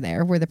structure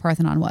there where the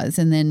Parthenon was,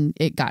 and then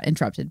it got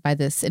interrupted by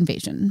this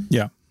invasion.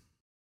 Yeah.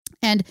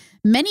 And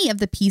many of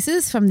the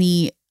pieces from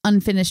the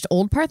unfinished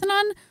old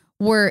Parthenon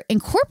were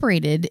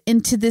incorporated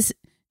into this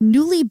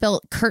newly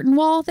built curtain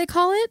wall, they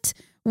call it,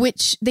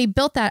 which they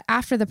built that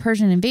after the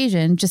Persian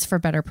invasion just for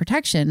better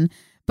protection.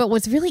 But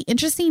what's really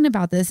interesting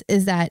about this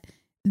is that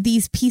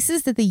these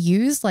pieces that they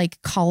used, like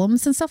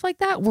columns and stuff like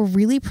that, were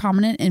really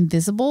prominent and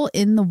visible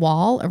in the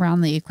wall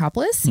around the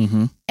Acropolis.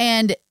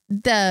 And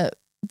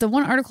the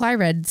one article I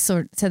read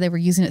said they were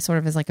using it sort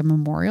of as like a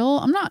memorial.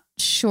 I'm not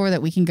sure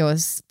that we can go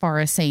as far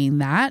as saying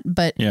that,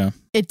 but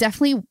it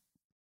definitely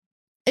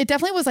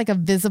was like a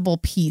visible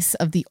piece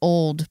of the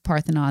old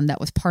Parthenon that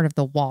was part of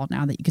the wall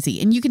now that you can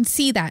see. And you can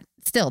see that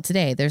still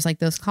today. There's like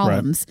those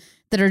columns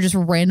that are just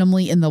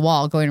randomly in the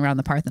wall going around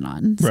the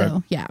Parthenon.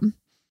 So yeah.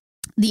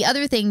 The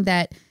other thing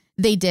that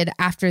they did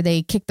after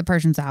they kicked the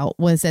Persians out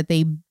was that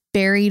they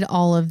buried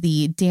all of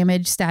the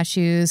damaged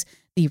statues,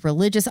 the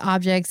religious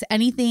objects,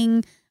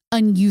 anything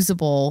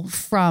unusable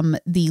from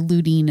the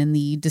looting and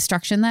the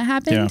destruction that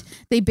happened. Yeah.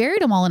 They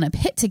buried them all in a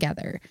pit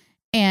together.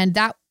 And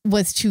that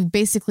was to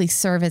basically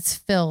serve its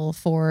fill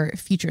for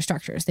future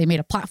structures. They made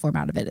a platform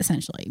out of it,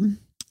 essentially.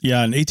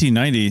 Yeah. In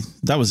 1890,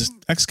 that was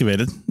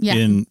excavated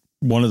in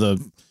one of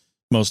the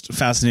most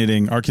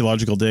fascinating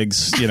archaeological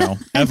digs,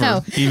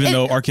 ever, even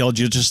though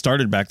archaeology just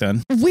started back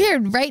then.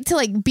 Weird, right? To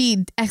like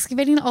be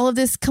excavating all of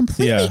this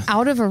completely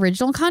out of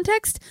original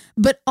context,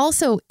 but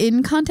also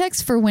in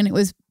context for when it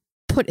was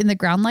put in the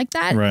ground like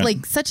that. Right.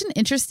 Like such an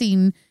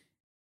interesting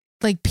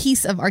like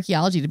piece of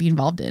archaeology to be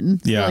involved in.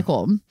 It's really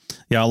cool.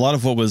 Yeah, a lot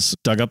of what was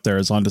dug up there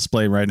is on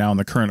display right now in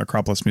the current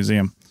Acropolis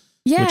Museum.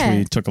 Yeah. Which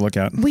we took a look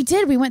at. We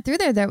did. We went through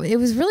there. It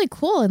was really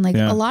cool. And like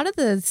a lot of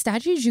the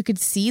statues, you could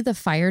see the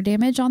fire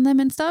damage on them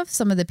and stuff.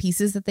 Some of the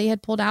pieces that they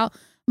had pulled out,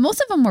 most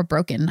of them were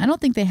broken. I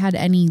don't think they had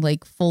any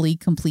like fully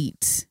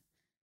complete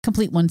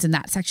ones in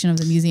that section of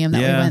the museum that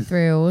we went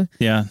through.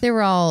 Yeah. They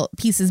were all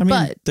pieces,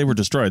 but they were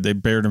destroyed. They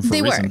buried them for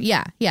a reason.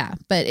 Yeah.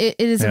 But it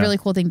is a really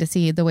cool thing to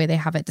see the way they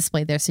have it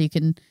displayed there. So you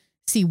can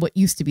see what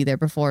used to be there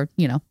before,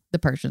 the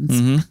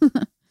Persians.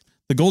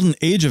 The golden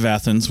age of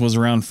Athens was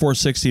around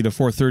 460 to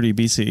 430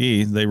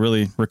 BCE. They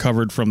really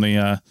recovered from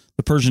the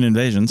Persian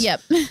invasions.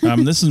 Yep.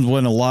 This is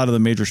when a lot of the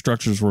major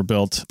structures were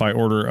built by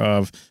order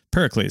of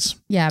Pericles.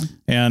 Yeah.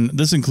 And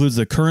this includes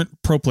the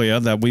current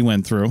Propylaea that we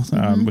went through,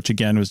 which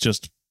again was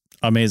just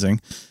amazing,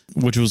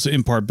 which was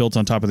in part built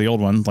on top of the old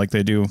one, like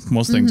they do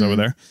most things over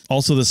there.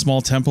 Also, the small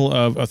temple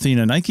of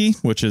Athena Nike,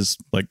 which is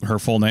like her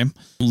full name,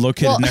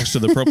 located next to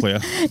the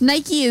Propylaea.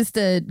 Nike is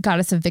the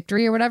goddess of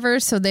victory or whatever.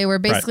 So they were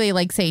basically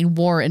like saying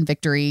war and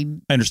victory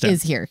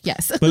is here.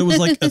 Yes. But it was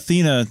like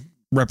Athena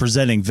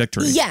representing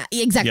victory. Yeah,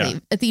 exactly. Yeah.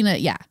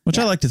 Athena, Which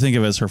I like to think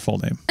of as her full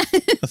name.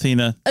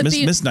 Athena,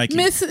 Miss Nike.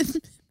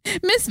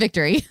 Miss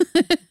Victory.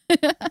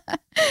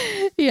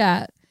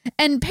 Yeah.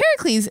 And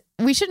Pericles,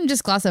 we shouldn't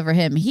just gloss over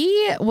him.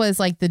 He was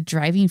like the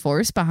driving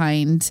force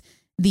behind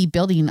the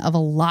building of a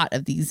lot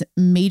of these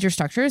major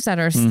structures that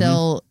are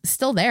still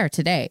there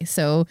today.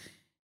 So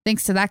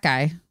thanks to that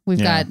guy, we've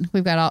got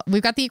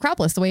the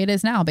Acropolis the way it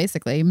is now,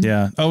 basically.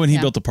 Yeah. Oh, and he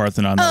built the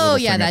Parthenon.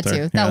 That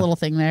too. That little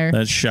thing there.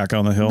 That shack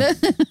on the hill.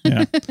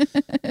 Yeah.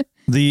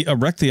 The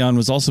Erechtheion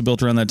was also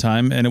built around that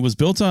time, and it was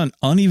built on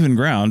uneven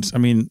ground. I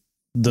mean,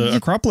 the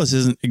Acropolis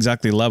isn't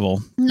exactly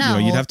level. No.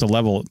 You'd have to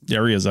level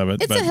areas of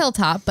it. It's a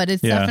hilltop, but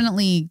it's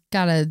definitely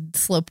got a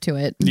slope to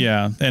it.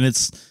 Yeah. And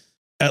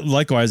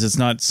likewise, it's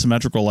not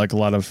symmetrical like a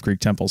lot of Greek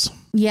temples.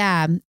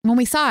 Yeah. When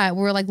we saw it,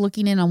 we were like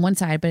looking in on one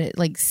side, but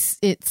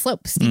it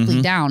slopes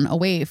steeply down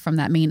away from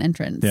that main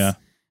entrance. Yeah.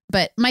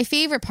 But my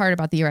favorite part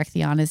about the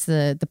Erechtheion is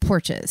the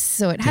porches.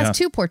 So it has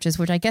two porches,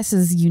 which I guess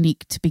is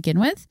unique to begin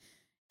with.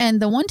 And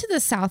the one to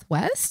the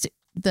southwest,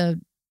 the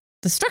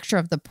structure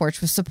of the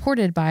porch was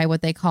supported by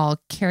what they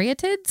call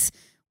caryatids,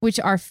 which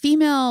are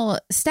female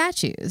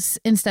statues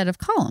instead of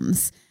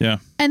columns. Yeah.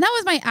 And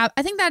that was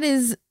I think that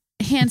is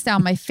hands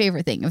down my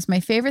favorite thing. It was my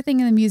favorite thing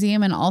in the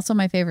museum and also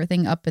my favorite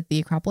thing up at the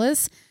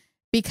Acropolis,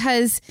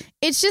 because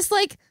it's just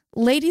like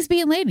ladies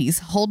being ladies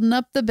holding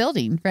up the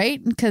building,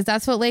 right? Because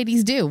that's what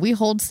ladies do. We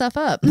hold stuff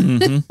up.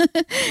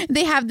 Mm-hmm.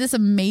 They have this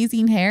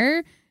amazing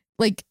hair.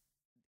 Like,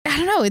 I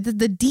don't know,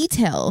 the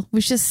detail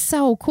was just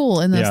so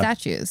cool in those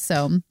statues.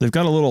 So they've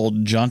got a little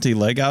jaunty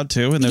leg out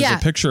too. And there's a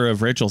picture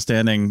of Rachel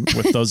standing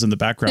with those in the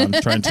background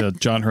trying to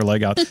jaunt her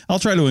leg out. I'll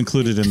try to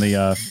include it in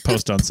the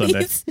post on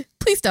Sunday.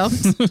 Please don't.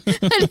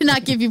 I did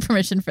not give you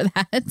permission for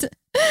that.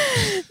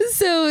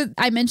 So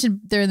I mentioned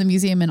they're in the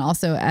museum and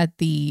also at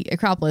the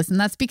Acropolis. And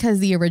that's because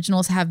the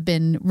originals have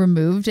been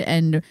removed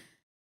and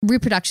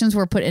reproductions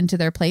were put into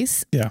their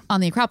place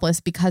on the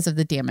Acropolis because of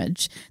the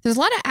damage. There's a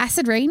lot of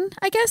acid rain,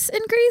 I guess, in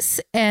Greece.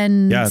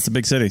 And yeah, it's a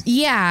big city.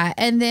 Yeah.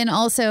 And then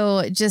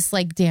also just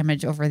like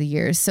damage over the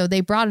years. So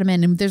they brought them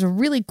in, and there's a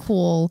really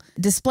cool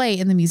display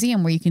in the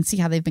museum where you can see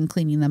how they've been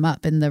cleaning them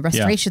up and the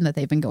restoration that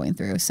they've been going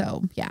through.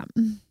 So yeah.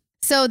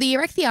 So the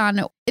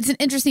Erechtheion, it's an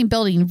interesting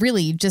building,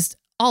 really, just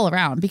all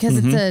around,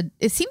 because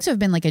it seems to have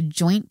been like a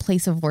joint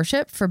place of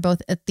worship for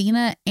both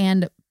Athena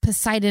and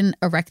Poseidon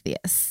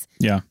Erechtheus.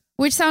 Yeah.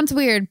 Which sounds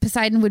weird.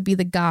 Poseidon would be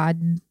the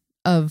god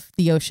of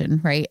the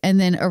ocean, right? And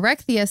then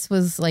Erechtheus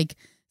was like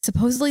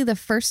supposedly the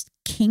first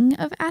king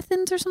of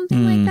Athens or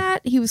something like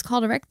that. He was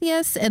called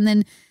Erechtheus. And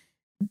then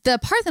the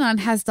Parthenon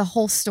has the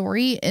whole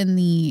story in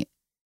the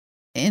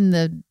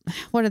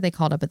what are they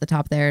called up at the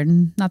top there?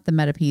 Not the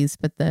metopes,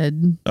 but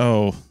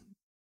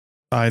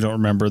I don't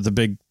remember the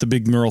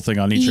big mural thing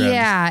on each end.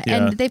 Yeah,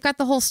 and they've got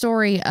the whole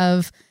story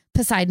of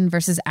Poseidon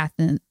versus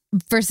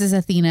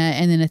Athena,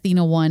 and then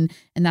Athena won,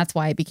 and that's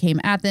why it became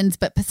Athens.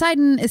 But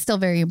Poseidon is still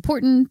very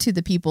important to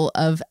the people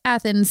of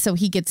Athens, so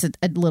he gets a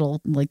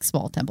little like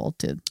small temple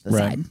to the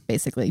side,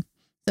 basically.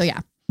 So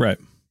yeah. Right.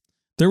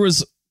 There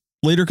was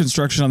later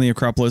construction on the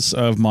Acropolis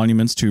of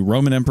monuments to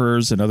Roman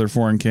emperors and other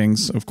foreign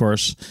kings, of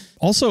course.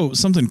 Also,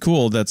 something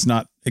cool that's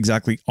not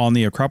exactly on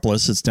the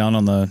Acropolis. It's down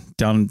on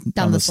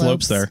the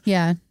slopes there.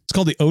 Yeah. It's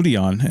called the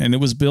Odeon, and it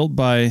was built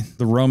by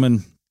the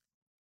Roman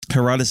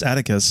Herodotus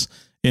Atticus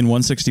in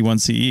 161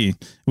 CE. It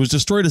was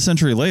destroyed a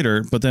century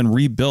later, but then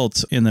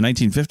rebuilt in the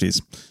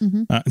 1950s.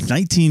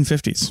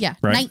 1950s. Yeah,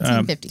 right?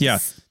 1950s. Yeah.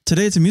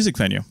 Today it's a music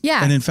venue.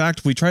 Yeah. And in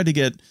fact, we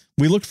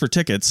looked for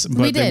tickets,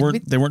 but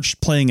they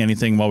weren't playing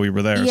anything while we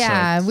were there.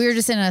 Yeah, so. We were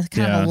just in a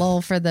kind of a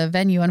lull for the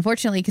venue,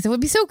 unfortunately, because it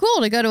would be so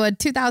cool to go to a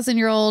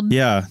 2,000-year-old,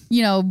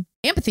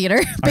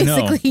 amphitheater,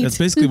 basically. I know. It's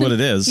basically what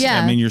it is.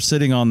 Yeah. I mean, you're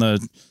sitting on I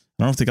don't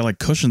know if they got like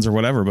cushions or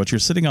whatever, but you're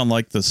sitting on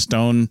like the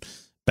stone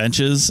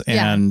benches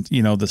and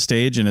the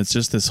stage, and it's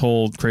just this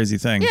whole crazy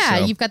thing.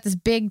 Yeah, you've got this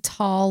big,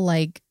 tall,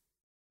 like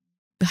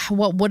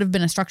what would have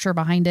been a structure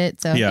behind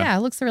it. So it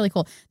looks really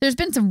cool. There's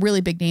been some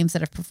really big names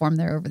that have performed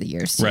there over the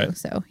years too. Right.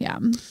 So yeah.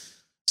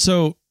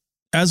 So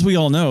as we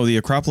all know, the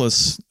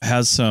Acropolis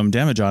has some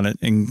damage on it,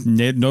 and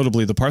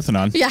notably the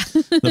Parthenon. Yeah.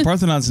 The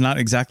Parthenon's not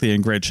exactly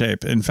in great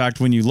shape. In fact,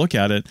 when you look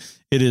at it,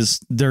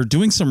 they're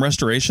doing some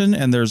restoration,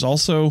 and there's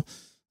also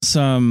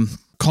some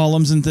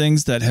columns and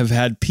things that have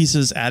had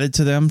pieces added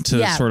to them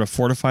to sort of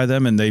fortify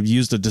them, and they've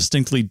used a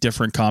distinctly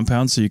different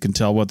compound so you can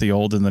tell what the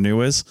old and the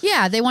new is.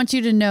 Yeah, they want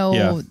you to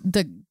know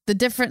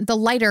the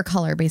lighter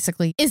color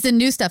basically is the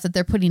new stuff that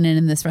they're putting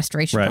in this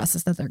restoration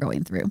process that they're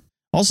going through.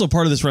 Also,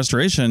 part of this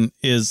restoration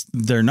is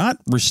they're not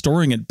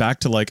restoring it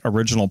back to like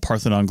original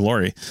Parthenon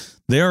glory.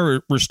 They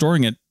are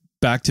restoring it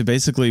back to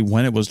basically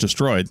when it was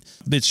destroyed.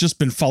 It's just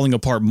been falling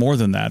apart more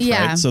than that,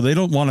 right? So they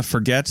don't want to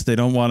forget. They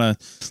don't want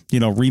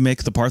to,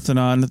 remake the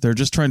Parthenon. They're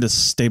just trying to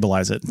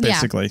stabilize it,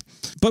 basically.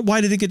 Yeah. But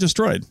why did it get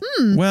destroyed?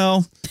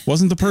 Well,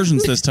 wasn't the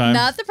Persians this time.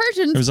 Not the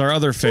Persians. It was our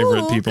other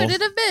favorite people. Who could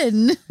it have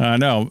been?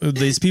 No,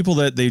 these people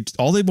that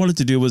all they wanted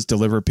to do was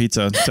deliver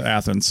pizza to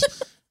Athens.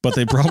 But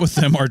they brought with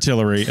them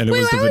artillery, and it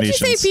was the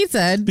Venetians. Why would you say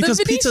pizza?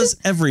 Because pizza's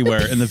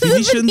everywhere, and the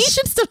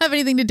Venetians don't have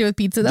anything to do with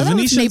pizza. That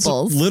was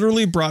Naples.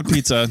 Literally brought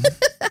pizza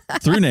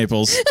through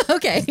Naples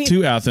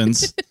to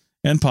Athens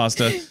and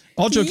pasta.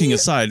 All joking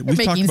aside,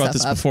 we've talked about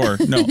this before.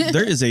 No,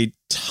 there is a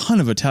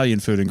ton of Italian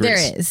food in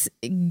Greece. There is.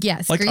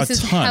 Yes. Like Greece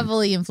is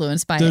heavily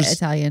influenced by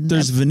Italian.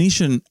 There's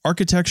Venetian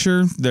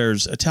architecture.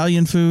 There's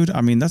Italian food.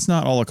 I mean, that's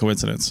not all a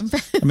coincidence.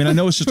 I mean, I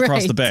know it's just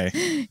across the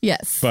bay.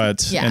 Yes.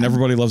 But, and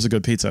everybody loves a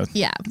good pizza.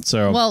 Yeah.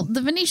 So, well,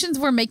 the Venetians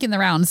were making the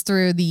rounds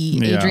through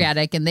the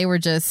Adriatic, and they were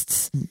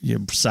just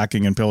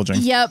sacking and pillaging.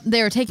 Yep.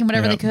 They were taking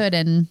whatever they could.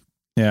 And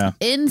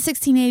in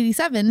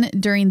 1687,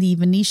 during the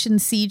Venetian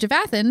siege of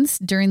Athens,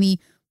 during the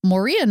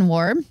Mauryan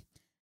War,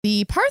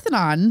 the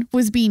Parthenon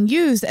was being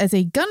used as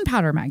a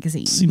gunpowder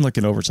magazine. Seemed like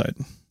an oversight.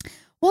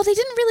 Well, they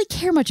didn't really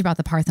care much about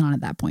the Parthenon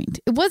at that point.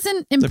 It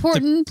wasn't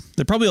important.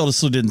 They probably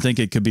also didn't think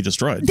it could be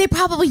destroyed. They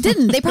probably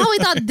didn't. They probably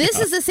thought this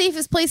is the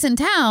safest place in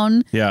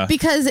town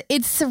because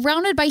it's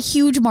surrounded by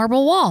huge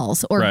marble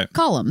walls or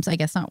columns. I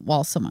guess not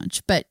walls so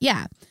much, but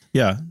yeah.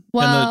 Yeah.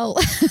 Well,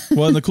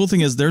 and the cool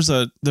thing is there's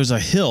a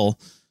hill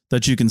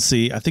that you can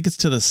see. I think it's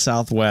to the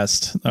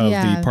southwest of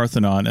the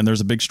Parthenon, and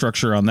there's a big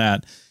structure on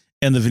that.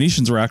 And the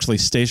Venetians were actually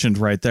stationed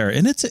right there.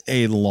 And it's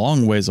a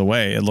long ways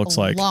away, it looks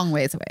like. Long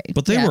ways away.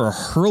 But they were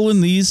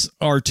hurling these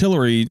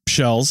artillery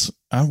shells.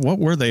 What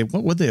were they?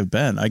 What would they have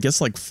been? I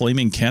guess like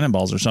flaming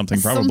cannonballs or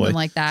something, probably. Something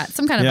like that.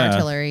 Some kind of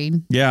artillery.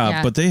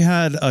 Yeah, but they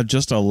had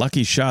just a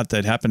lucky shot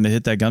that happened to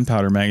hit that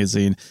gunpowder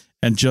magazine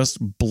and just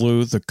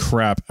blew the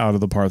crap out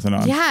of the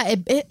Parthenon. Yeah,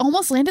 it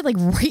almost landed like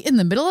right in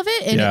the middle of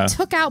it. And it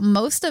took out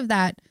most of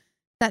that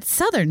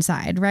southern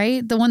side,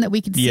 right? The one that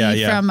we could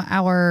see from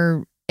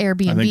our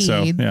Airbnb. I think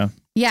so, yeah.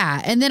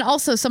 Yeah, and then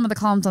also some of the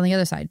columns on the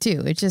other side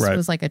too. It just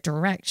was like a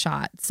direct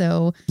shot.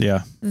 So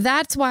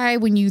that's why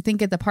when you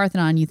think of the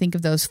Parthenon, you think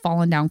of those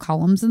fallen down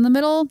columns in the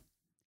middle.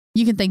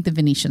 You can thank the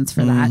Venetians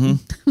for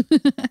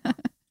that.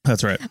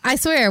 That's right. I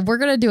swear, we're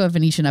going to do a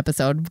Venetian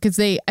episode because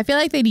I feel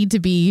like they need to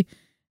be,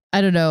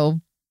 I don't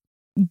know,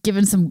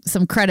 given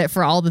some credit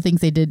for all the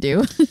things they did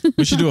do.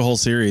 We should do a whole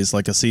series,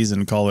 like a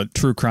season, call it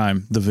True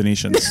Crime, The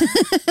Venetians.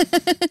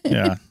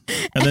 Yeah.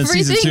 And then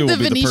everything season 2 will the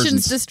be Venetians the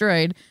Persians.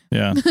 destroyed.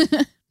 Yeah.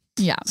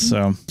 Yeah.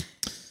 So.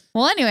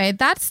 Well, anyway,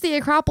 that's the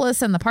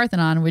Acropolis and the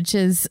Parthenon, which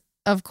is,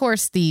 of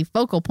course, the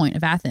focal point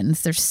of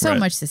Athens. There's so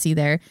much to see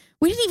there.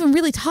 We didn't even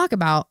really talk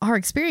about our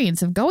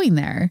experience of going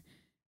there.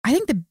 I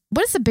think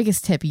what is the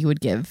biggest tip you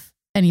would give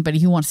anybody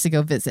who wants to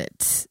go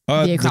visit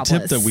the Acropolis? The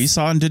tip that we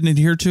saw and didn't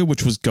adhere to,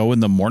 which was go in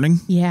the morning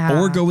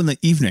or go in the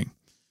evening,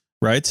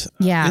 right?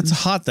 Yeah. It's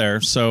hot there,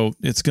 so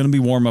it's going to be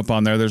warm up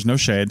on there. There's no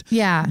shade.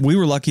 Yeah. We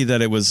were lucky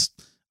that it was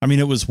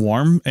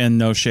warm and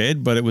no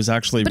shade, but it was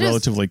actually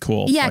relatively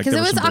cool. Yeah, because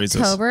it was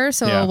October,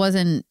 so it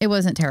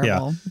wasn't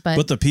terrible. Yeah.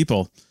 But the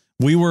people,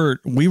 we were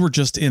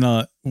just in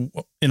a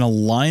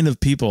line of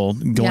people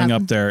going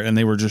up there, and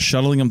they were just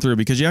shuttling them through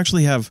because you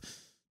actually have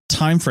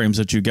time frames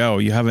that you go.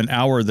 You have an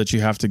hour that you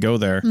have to go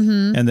there,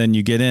 and then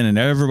you get in, and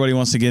everybody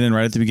wants to get in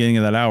right at the beginning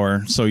of that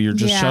hour. So you're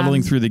just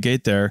shuttling through the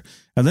gate there,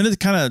 and then it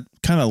kind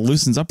of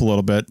loosens up a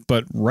little bit.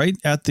 But right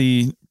at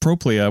the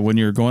Propylaea, when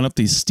you're going up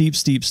these steep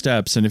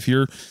steps, and if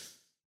you're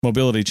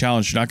mobility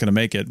challenged, you're not going to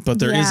make it. But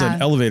there is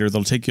an elevator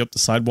that'll take you up the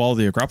side wall of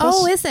the Acropolis.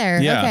 Oh, is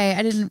there? Yeah. Okay,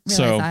 I didn't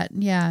realize that.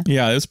 Yeah.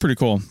 Yeah, it was pretty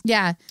cool.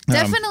 Yeah,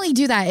 definitely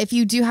do that if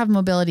you do have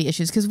mobility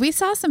issues, because we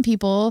saw some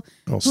people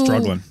who were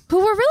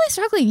really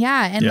struggling.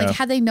 Yeah, and like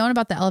had they known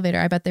about the elevator,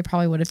 I bet they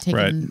probably would have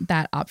taken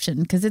that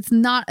option, because it's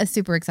not a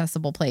super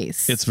accessible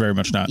place. It's very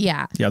much not.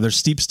 Yeah. Yeah, there's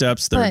steep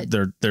steps.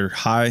 They're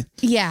high.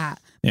 Yeah.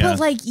 Yeah. But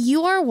like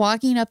you are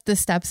walking up the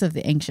steps of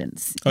the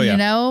ancients, you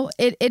know,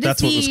 it is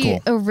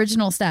the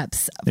original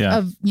steps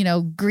of,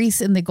 Greece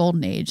in the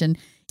golden age. And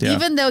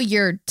even though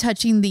you're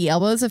touching the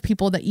elbows of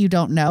people that you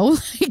don't know,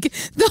 like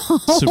the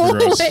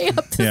whole way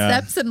up the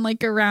steps and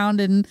like around,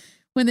 and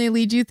when they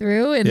lead you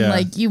through, and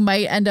like you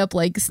might end up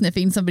like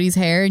sniffing somebody's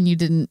hair and you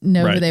didn't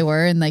know who they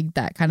were. And like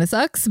that kind of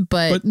sucks.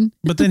 But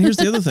then here's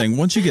the other thing.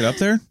 Once you get up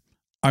there,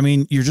 I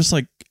mean, you're just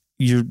like,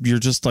 you're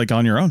just like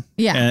on your own.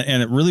 Yeah.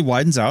 And it really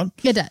widens out.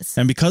 It does.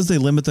 And because they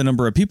limit the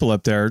number of people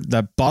up there,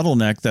 that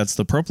bottleneck that's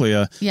the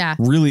Propylaea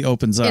really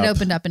opens up. It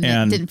opened up and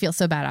it didn't feel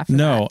so bad after that.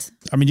 No.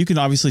 I mean, you can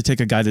obviously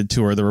take a guided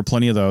tour. There were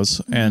plenty of those.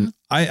 Mm-hmm. And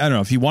I don't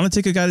know, if you want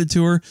to take a guided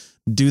tour,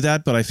 do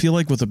that. But I feel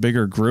like with a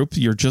bigger group,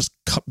 you're just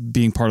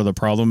being part of the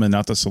problem and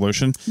not the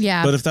solution.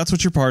 Yeah. But if that's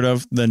what you're part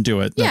of, then do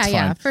it. That's fine.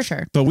 Yeah, for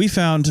sure. But we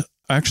found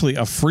actually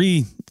a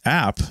free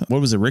app.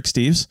 What was it? Rick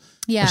Steves?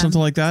 Yeah. Or something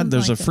like that.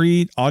 There's a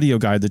free audio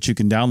guide that you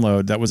can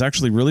download that was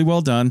actually really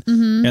well done.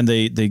 Mm-hmm. And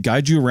they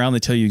guide you around. They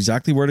tell you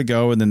exactly where to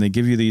go. And then they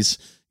give you these,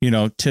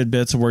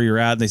 tidbits of where you're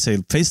at. And they say,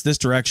 face this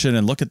direction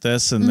and look at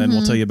this. And then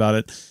we'll tell you about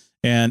it.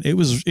 And it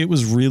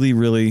was really,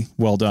 really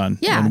well done.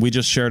 Yeah. And we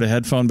just shared a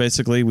headphone,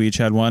 basically. We each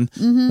had one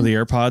with the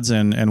AirPods,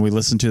 and we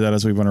listened to that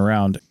as we went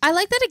around. I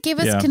like that it gave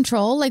us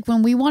control. Like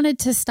when we wanted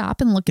to stop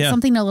and look at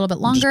something a little bit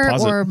longer,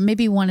 or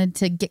maybe wanted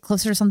to get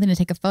closer to something to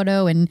take a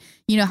photo, and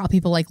you know how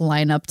people like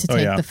line up to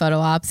take the photo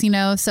ops,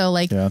 so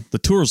like the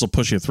tours will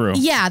push you through.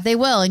 Yeah, they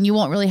will, and you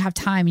won't really have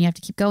time and you have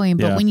to keep going.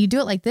 But when you do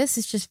it like this,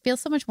 it just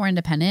feels so much more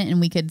independent, and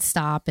we could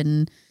stop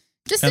and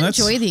just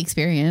enjoy the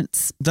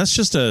experience. That's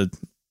just a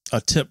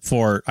tip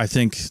for, I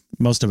think,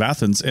 most of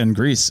Athens and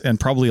Greece and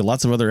probably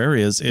lots of other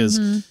areas is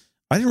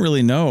I didn't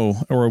really know,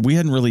 or we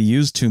hadn't really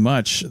used too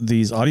much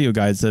these audio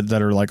guides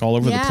that are like all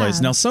over the place.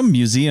 Now, some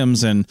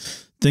museums and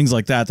things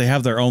like that, they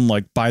have their own,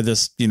 like buy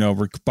this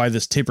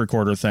tape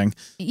recorder thing,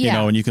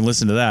 and you can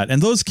listen to that.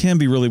 And those can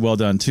be really well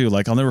done too.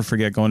 Like I'll never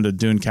forget going to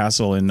Doon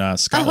Castle in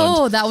Scotland.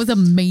 Oh, that was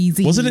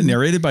amazing. Wasn't it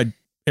narrated by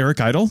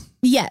Eric Idle?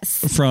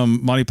 Yes.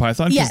 From Monty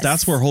Python? Because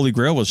that's where Holy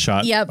Grail was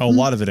shot. Yep. A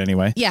lot of it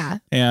anyway. Yeah.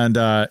 And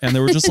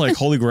there were just like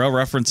Holy Grail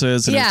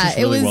references, and it was just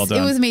really well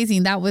done. It was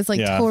amazing. That was like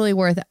totally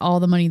worth all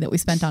the money that we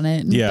spent on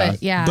it.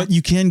 Yeah. But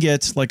you can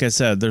get, like I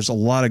said, there's a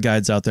lot of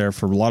guides out there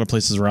for a lot of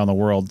places around the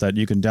world that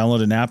you can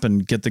download an app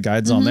and get the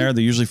guides on there.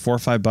 They're usually $4 or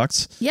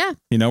 $5. Yeah.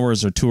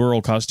 Whereas a tour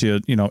will cost you,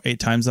 8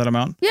 times that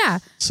amount. Yeah.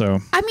 So,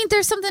 I mean,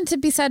 there's something to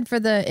be said for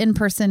the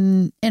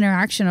in-person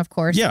interaction, of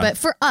course. Yeah. But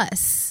for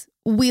us,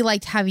 we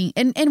liked having,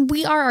 and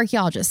we are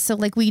archaeologists, so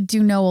like we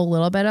do know a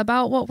little bit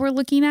about what we're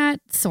looking at,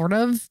 sort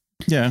of,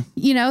 Yeah.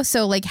 You know,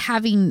 so like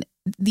having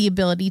the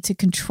ability to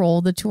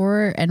control the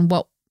tour and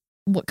what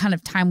kind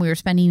of time we were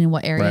spending in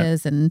what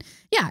areas. Right. And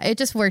yeah, it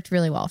just worked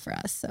really well for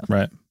us. So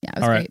right. Yeah, it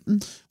was great.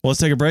 Well, let's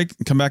take a break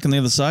and come back on the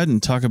other side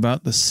and talk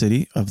about the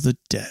City of the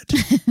Dead.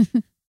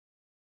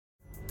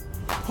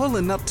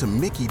 Pulling up to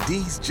Mickey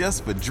D's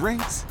just for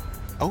drinks?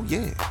 Oh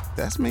yeah,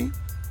 that's me.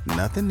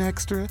 Nothing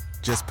extra,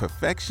 just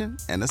perfection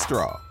and a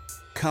straw.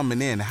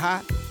 Coming in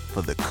hot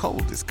for the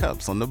coldest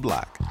cups on the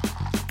block.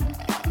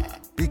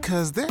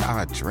 Because there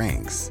are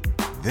drinks.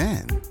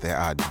 Then there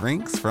are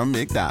drinks from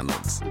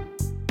McDonald's.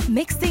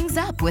 Mix things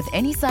up with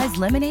any size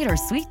lemonade or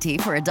sweet tea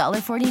for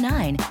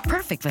 $1.49.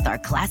 Perfect with our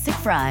classic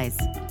fries.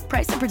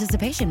 Price and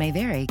participation may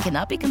vary.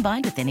 Cannot be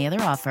combined with any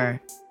other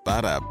offer.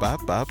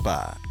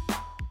 Ba-da-ba-ba-ba.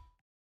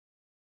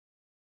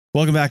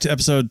 Welcome back to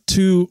episode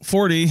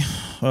 240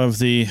 of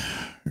the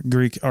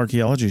Greek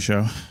Archaeology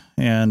Show.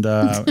 And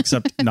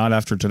except not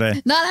after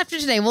today. Not after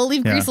today. We'll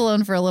leave Greece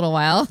alone for a little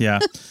while. Yeah.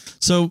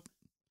 So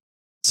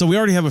we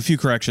already have a few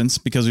corrections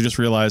because we just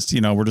realized,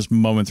 we're just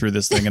mowing through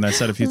this thing and I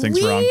said a few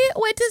things wrong. We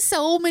went to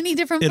so many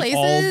different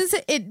places.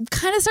 It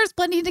kind of starts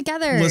blending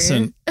together.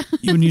 Listen,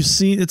 when you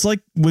see, it's like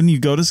when you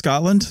go to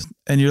Scotland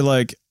and you're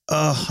like,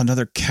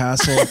 another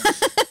castle.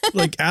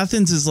 Like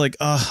Athens is like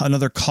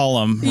another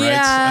column, right?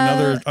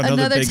 Yeah,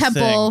 another big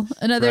temple, thing,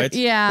 another right?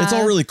 Yeah. It's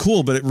all really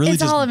cool, but it really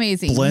just all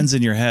amazing. Blends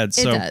in your head.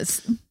 So it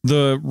does.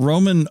 The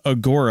Roman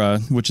agora,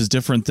 which is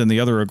different than the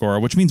other agora,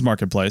 which means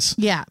marketplace.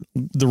 Yeah.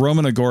 The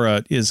Roman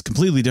agora is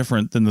completely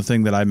different than the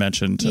thing that I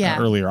mentioned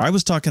earlier. I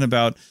was talking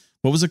about,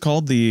 what was it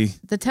called? The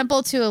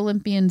temple to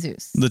Olympian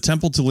Zeus. The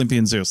temple to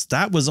Olympian Zeus.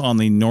 That was on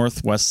the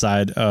northwest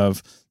side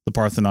of the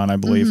Parthenon, I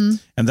believe. Mm-hmm.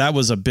 And that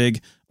was a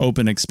big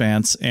open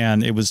expanse.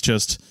 And it was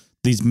just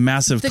these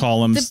massive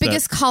columns. The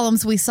biggest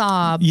columns we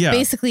saw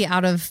basically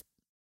out of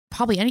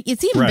probably any.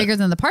 It's even bigger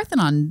than the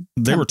Parthenon.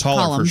 They were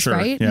taller columns, for sure.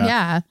 Right?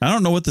 Yeah. I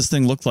don't know what this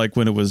thing looked like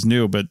when it was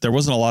new, but there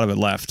wasn't a lot of it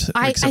left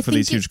except for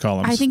these huge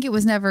columns. I think it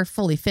was never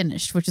fully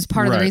finished, which is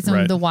part of the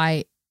reason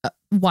why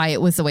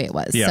it was the way it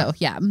was. Yeah. So,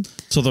 yeah.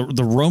 So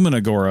the Roman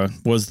agora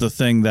was the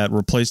thing that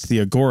replaced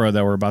the agora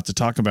that we're about to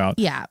talk about.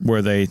 Yeah.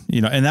 Where they,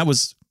 and that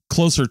was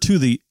closer to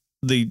the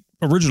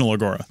original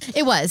agora.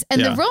 It was.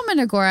 And the Roman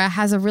agora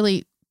has a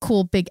really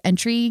cool big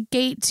entry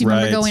gate. Do you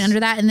remember going under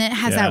that? And then it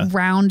has that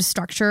round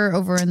structure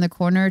over in the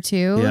corner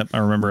too. Yep, I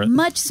remember it.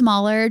 Much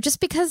smaller, just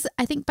because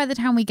I think by the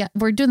time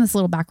we're doing this a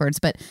little backwards,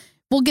 but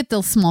we'll get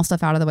the small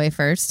stuff out of the way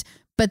first.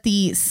 But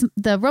the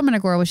Roman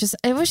agora was just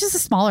a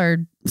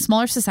smaller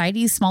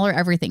society, smaller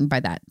everything by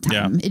that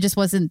time. Yeah. It just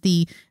wasn't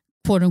the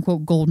quote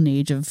unquote golden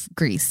age of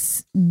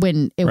Greece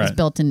when it was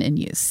built and in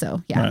use.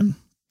 So yeah. Right.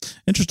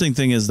 Interesting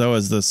thing is though,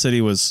 as the city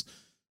was,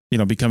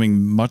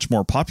 becoming much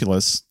more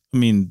populous, I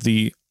mean,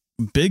 the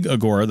big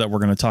agora that we're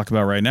going to talk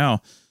about right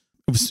now,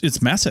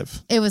 it's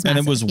massive. It was massive,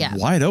 and it was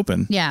wide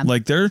open. Yeah.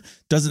 Like there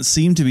doesn't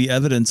seem to be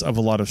evidence of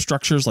a lot of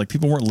structures, like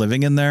people weren't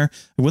living in there.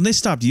 When they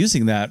stopped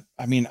using that,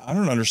 I mean, I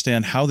don't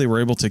understand how they were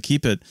able to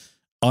keep it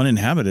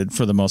uninhabited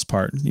for the most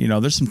part.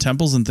 There's some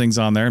temples and things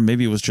on there.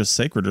 Maybe it was just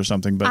sacred or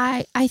something,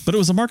 but but it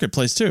was a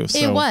marketplace too. So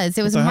it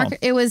was a market.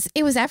 It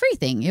was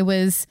everything. It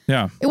was,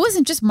 it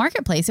wasn't just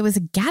marketplace. It was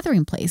a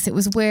gathering place. It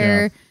was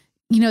where,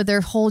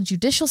 their whole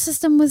judicial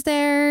system was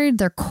there,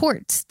 their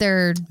courts,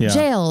 their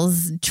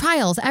jails,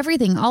 trials,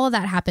 everything. All of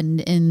that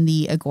happened in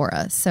the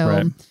agora.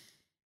 So,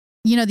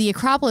 the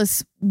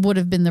Acropolis would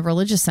have been the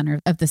religious center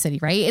of the city,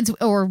 right?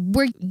 Or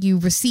where you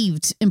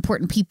received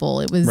important people.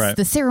 It was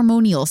the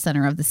ceremonial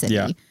center of the city.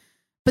 Yeah.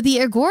 But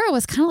the agora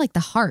was kind of like the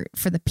heart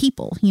for the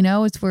people.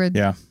 It's where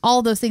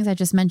all those things I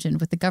just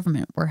mentioned with the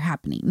government were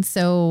happening.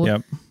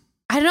 So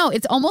I don't know.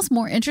 It's almost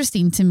more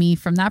interesting to me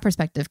from that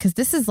perspective, because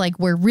this is like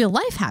where real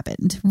life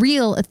happened.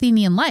 Real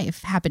Athenian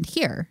life happened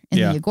here in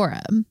the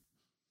agora.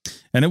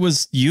 And it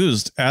was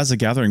used as a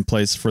gathering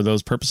place for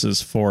those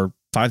purposes for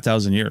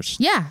 5,000 years.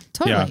 Yeah,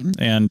 totally. Yeah.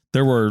 And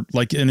there were,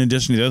 like, in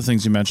addition to the other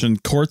things you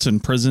mentioned, courts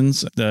and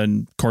prisons,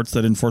 and courts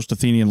that enforced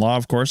Athenian law,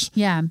 of course.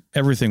 Yeah.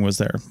 Everything was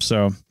there.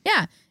 So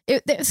yeah,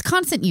 it was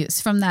constant use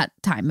from that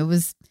time.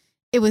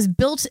 It was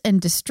built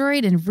and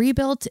destroyed and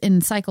rebuilt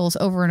in cycles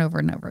over and over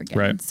and over again.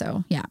 Right.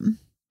 So, yeah.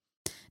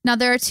 Now,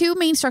 there are two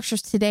main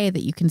structures today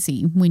that you can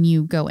see when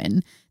you go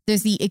in.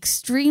 There's the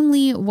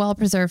extremely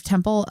well-preserved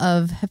temple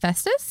of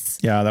Hephaestus.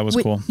 Yeah, that was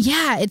cool.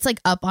 Yeah, it's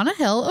like up on a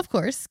hill, of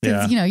course.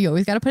 Because, you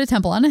always got to put a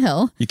temple on a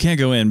hill. You can't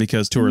go in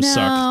because tourists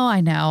suck. No, I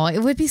know.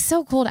 It would be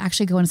so cool to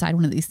actually go inside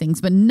one of these things.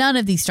 But none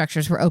of these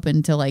structures were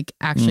open to like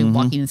actually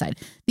walking inside.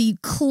 The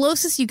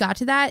closest you got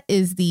to that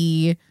is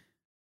the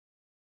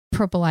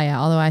Propylaea,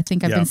 although I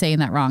think I've been saying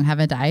that wrong,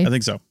 haven't I? I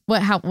think so.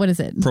 What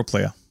is it?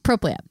 Propylaea.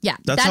 Yeah.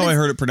 That's how I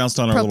heard it pronounced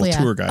on our little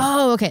tour guide.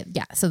 Oh, okay.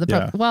 Yeah. So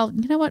well,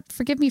 you know what?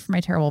 Forgive me for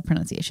my terrible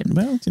pronunciation.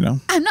 Well,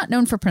 I'm not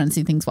known for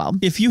pronouncing things well.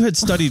 If you had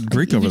studied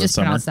Greek over the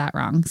summer. You just pronounced that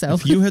wrong. So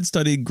if you had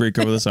studied Greek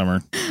over the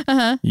summer,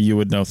 you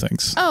would know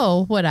things.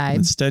 Oh, would I?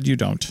 Instead, you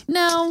don't.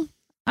 No,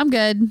 I'm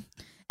good.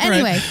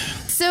 Anyway,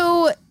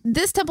 so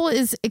this temple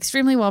is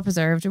extremely well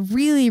preserved,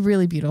 really,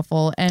 really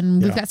beautiful.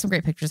 And we've got some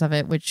great pictures of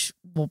it, which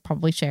we'll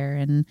probably share.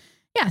 And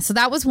Yeah, so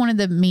that was one of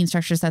the main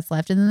structures that's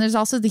left. And then there's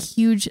also the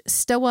huge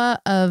Stoa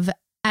of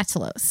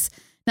Attilos.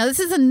 Now, this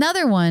is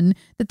another one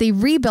that they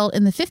rebuilt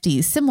in the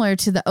 50s, similar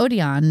to the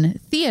Odeon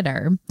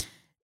Theater.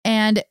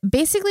 And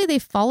basically, they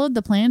followed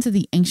the plans of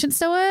the ancient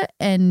Stoa.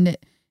 And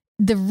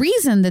the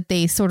reason that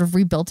they sort of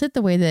rebuilt it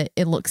the way that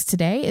it looks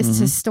today is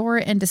to store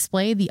and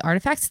display the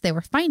artifacts they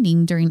were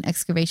finding during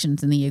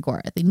excavations in the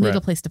Agora. They needed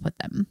a place to put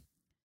them.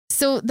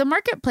 So the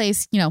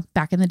marketplace,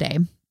 back in the day,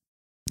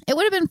 it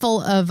would have been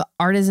full of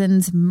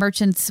artisans,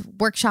 merchants,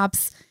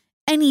 workshops,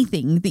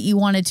 anything that you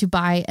wanted to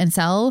buy and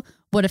sell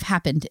would have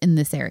happened in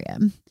this area.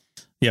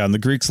 Yeah, and the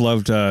Greeks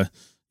loved,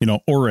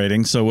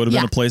 orating, so it would have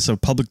been a place of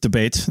public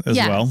debate as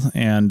well.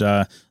 And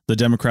the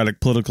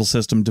democratic political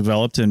system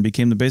developed and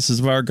became the basis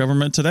of our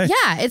government today.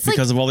 Yeah, it's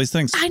because of all these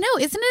things. I know.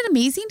 Isn't it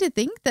amazing to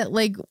think that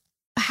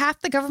half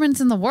the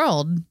governments in the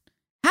world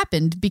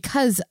happened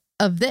because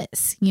of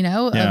this,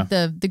 of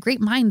the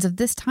great minds of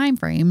this time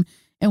frame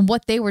and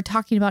what they were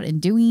talking about and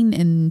doing.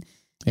 And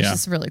it's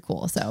just really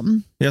cool. So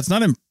yeah, it's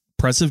not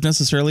impressive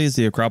necessarily as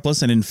the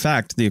Acropolis. And in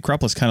fact, the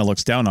Acropolis kind of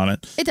looks down on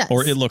it. It does.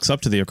 Or it looks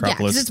up to the Acropolis.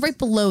 Yeah, because it's right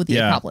below the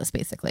Acropolis,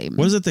 basically.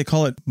 What is it? They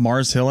call it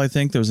Mars Hill, I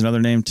think. There was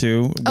another name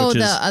too.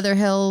 The other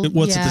hill. It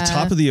was at the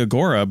top of the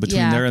Agora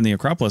between there and the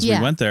Acropolis. We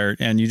went there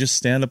and you just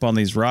stand up on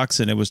these rocks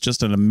and it was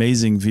just an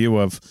amazing view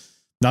of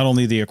not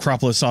only the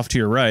Acropolis off to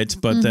your right,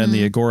 but then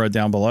the Agora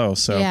down below.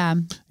 So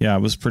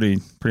it was pretty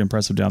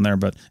impressive down there.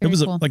 But it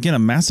was, again, a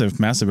massive,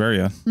 massive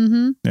area.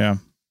 Mm-hmm. Yeah.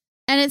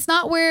 And it's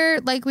not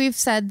where, like we've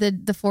said,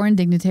 the foreign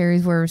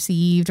dignitaries were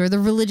received or the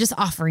religious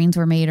offerings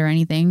were made or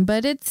anything.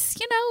 But it's,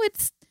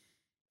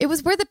 it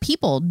was where the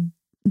people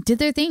did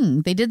their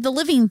thing. They did the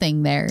living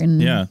thing there.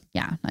 And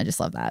I just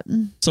love that.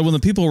 So when the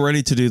people were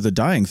ready to do the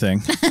dying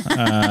thing,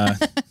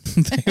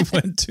 they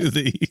went to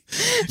the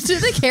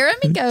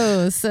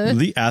Keramikos,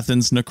 the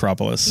Athens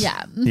necropolis.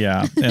 Yeah.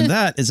 And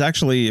that is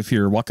actually, if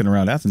you're walking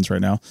around Athens right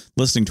now,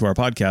 listening to our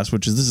podcast,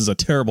 this is a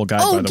terrible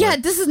guide. Oh, by the way.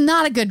 This is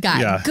not a good guide.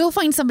 Yeah. Go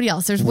find somebody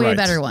else. There's way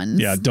better ones.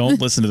 Yeah. Don't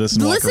listen to this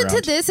and listen walk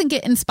around. to this and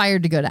get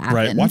inspired to go to Athens.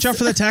 Right. Watch out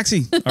for that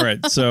taxi. All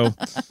right. So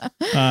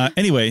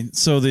anyway,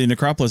 so the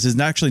necropolis is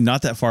actually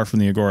not that far from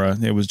the Agora.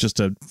 It was just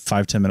a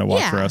 5-10 minute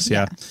walk for us.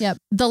 Yeah. Yep.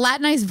 The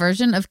Latinized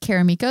version of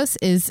Keramikos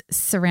is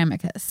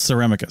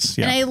Ceramicus.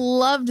 Yeah. And I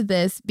loved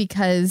this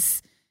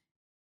because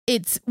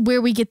it's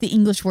where we get the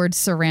English word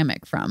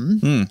ceramic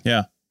from.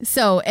 Yeah.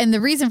 So, and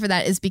the reason for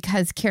that is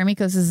because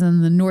Keramikos is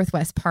in the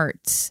northwest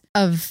part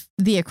of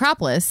the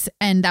Acropolis,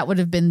 and that would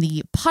have been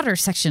the potter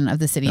section of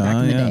the city back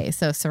in the day.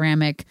 So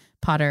ceramic,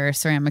 potter,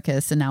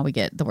 ceramicus, and now we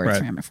get the word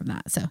ceramic from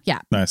that. So, yeah.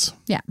 Nice.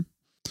 Yeah.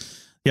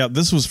 Yeah,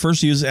 this was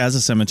first used as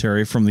a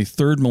cemetery from the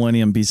 3rd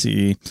millennium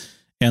BCE,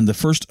 and the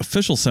first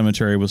official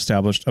cemetery was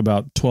established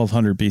about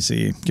 1200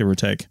 BCE, give or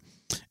take.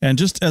 And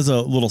just as a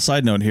little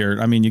side note here,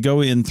 I mean, you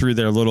go in through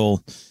their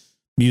little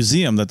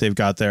museum that they've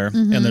got there,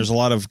 and there's a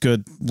lot of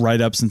good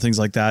write-ups and things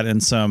like that,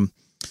 and some,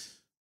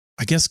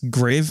 I guess,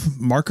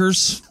 grave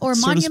markers, or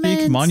so to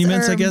speak.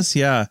 Monuments, I guess,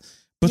 yeah.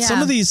 But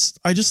some of these,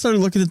 I just started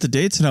looking at the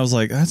dates and I was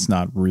like, that's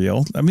not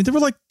real. I mean, they were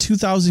like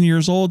 2,000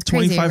 years old,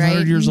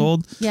 2,500 years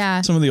old.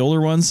 Yeah. Some of the older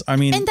ones. I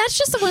mean. And that's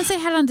just the ones they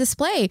had on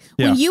display.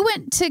 When you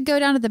went to go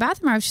down to the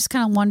bathroom, I was just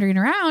kind of wandering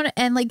around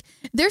and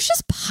there's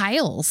just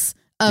piles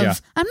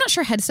of, I'm not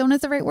sure headstone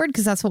is the right word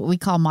because that's what we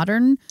call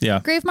modern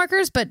grave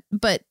markers, but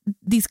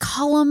these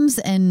columns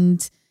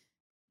and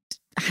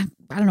I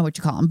don't know what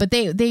you call them, but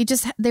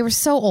they were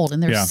so old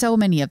and there's so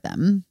many of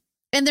them.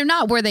 And they're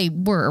not where they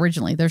were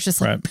originally. There's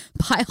just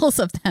piles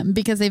of them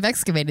because they've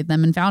excavated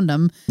them and found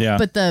them. Yeah.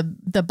 But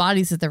the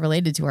bodies that they're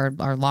related to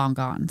are long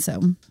gone.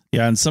 So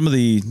yeah, and some of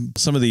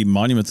the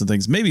monuments and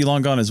things may be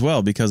long gone as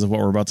well because of what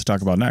we're about to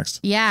talk about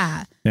next.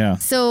 Yeah. Yeah.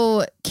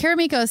 So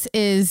Keramikos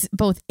is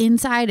both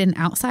inside and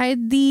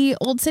outside the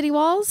old city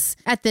walls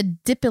at the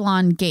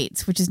Dipylon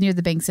Gates, which is near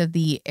the banks of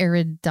the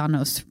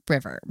Eridanos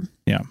River.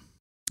 Yeah.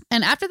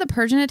 And after the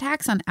Persian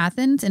attacks on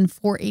Athens in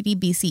 480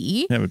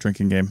 BCE. They have a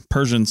drinking game.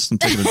 Persians, I'm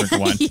taking a drink of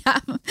wine. Yeah.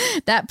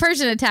 That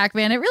Persian attack,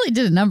 man, it really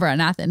did a number on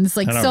Athens.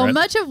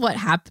 Much of what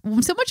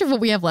happened, so much of what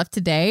we have left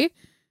today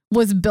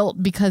was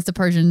built because the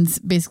Persians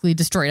basically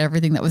destroyed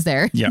everything that was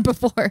there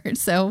before.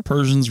 So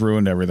Persians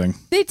ruined everything.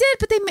 They did,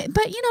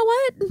 but you know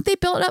what? They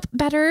built up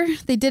better.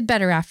 They did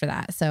better after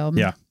that. So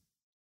yeah.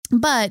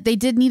 But they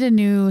did need a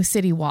new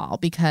city wall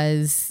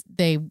because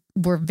they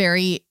were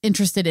very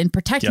interested in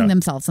protecting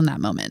themselves in that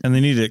moment. And they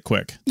needed it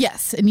quick.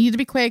 Yes, it needed to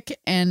be quick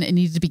and it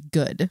needed to be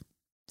good.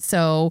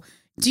 So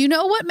do you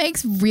know what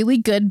makes really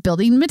good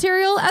building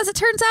material, as it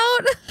turns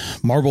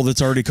out? Marble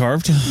that's already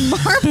carved.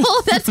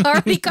 Marble that's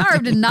already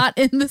carved and not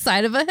in the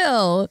side of a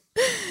hill.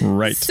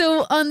 Right.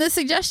 So on the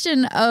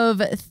suggestion of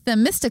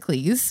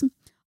Themistocles,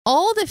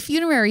 all the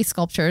funerary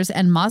sculptures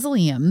and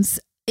mausoleums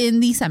in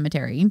the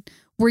cemetery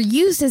were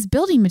used as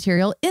building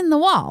material in the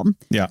wall.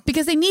 Yeah.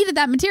 Because they needed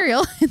that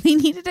material and they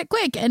needed it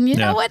quick. And you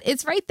know what?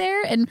 It's right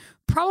there and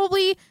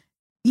probably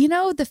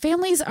the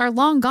families are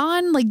long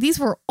gone. Like these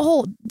were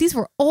old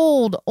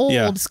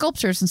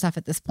sculptures and stuff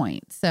at this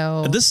point.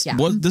 So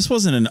this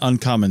wasn't an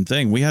uncommon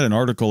thing. We had an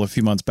article a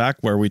few months back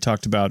where we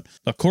talked about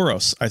a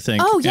Koros, I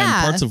think, and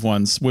parts of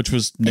ones, which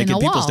was naked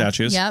people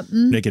statues,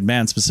 naked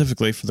man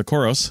specifically for the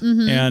Koros,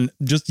 and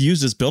just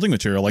used as building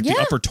material. Like the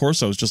upper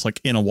torso is just like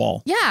in a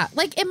wall. Yeah,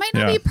 like it might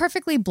not be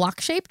perfectly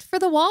block shaped for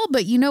the wall,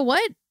 but you know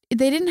what?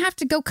 They didn't have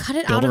to go cut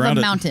it out of a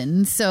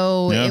mountain.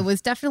 So it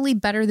was definitely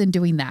better than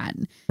doing that.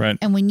 Right.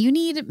 And when you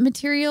need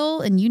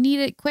material and you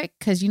need it quick,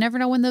 because you never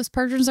know when those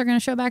Persians are going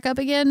to show back up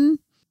again.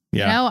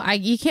 Yeah.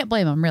 You can't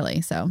blame them really.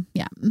 So,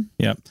 yeah.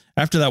 Yeah.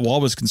 After that wall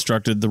was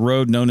constructed, the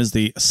road known as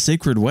the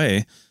Sacred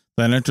Way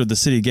that entered the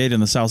city gate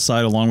in the south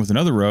side along with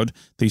another road,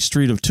 the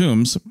Street of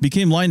Tombs,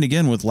 became lined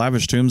again with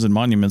lavish tombs and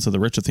monuments of the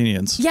rich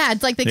Athenians. Yeah,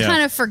 it's like they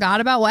kind of forgot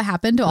about what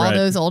happened to all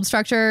those old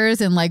structures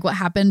and like what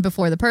happened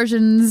before the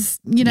Persians,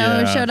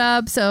 showed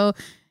up. So,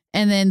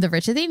 and then the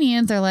rich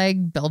Athenians are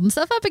like building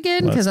stuff up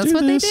again because that's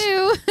what they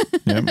do.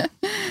 Yep.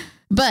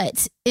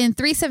 But in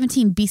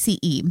 317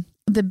 BCE,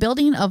 the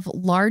building of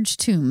large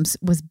tombs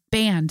was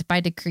banned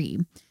by decree.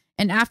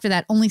 And after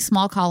that, only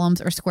small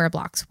columns or square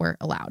blocks were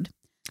allowed.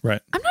 Right.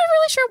 I'm not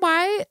really sure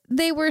why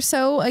they were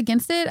so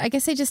against it. I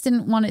guess they just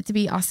didn't want it to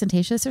be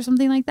ostentatious or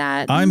something like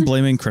that. I'm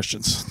blaming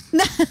Christians.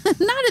 Not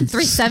in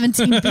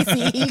 317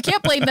 BCE. You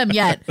can't blame them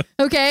yet.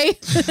 Okay?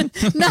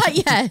 Not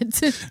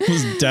yet. It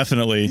was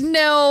definitely.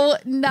 No,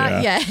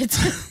 not yet.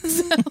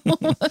 So.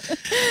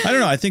 I don't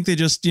know. I think they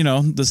just,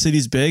 the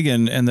city's big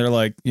and they're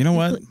like, you know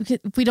what?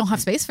 We don't have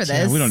space for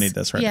this. Yeah, we don't need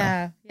this right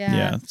now.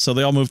 Yeah. So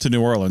they all moved to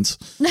New Orleans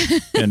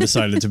and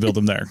decided to build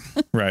them there.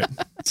 Right.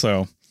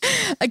 So.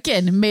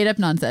 Again, made up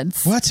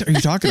nonsense. What are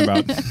you talking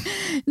about?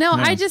 No,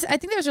 I think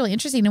that was really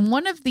interesting. And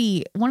one of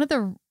the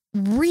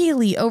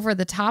really over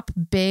the top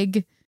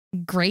big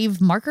grave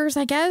markers,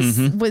 I guess,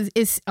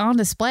 is on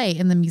display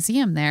in the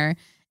museum there.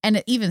 And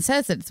it even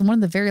says that it's one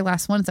of the very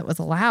last ones that was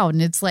allowed.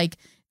 And it's like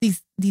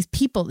these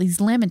people, these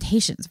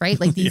lamentations, right?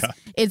 Like these,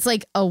 it's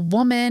like a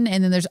woman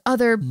and then there's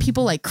other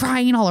people like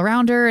crying all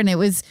around her. And it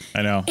was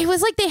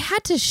like they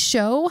had to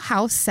show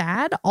how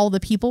sad all the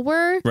people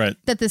were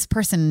that this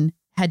person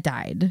had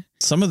died.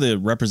 Some of the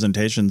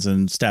representations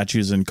and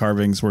statues and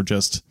carvings were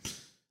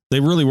they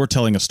really were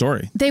telling a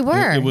story. They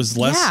were. It was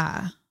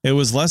less. It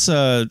was less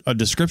a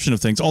description of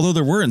things, although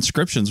there were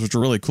inscriptions, which were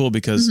really cool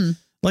because,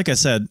 like I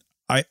said,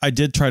 I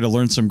did try to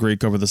learn some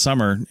Greek over the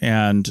summer,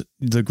 and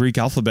the Greek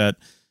alphabet.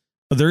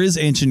 There is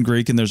ancient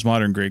Greek and there's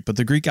modern Greek, but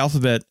the Greek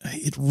alphabet,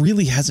 it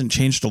really hasn't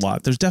changed a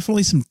lot. There's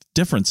definitely some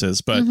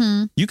differences, but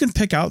you can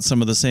pick out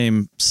some of the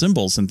same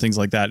symbols and things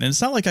like that. And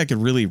it's not like I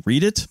could really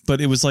read it,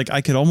 but it was like I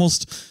could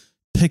almost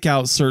pick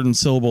out certain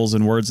syllables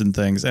and words and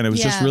things. And it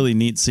was just really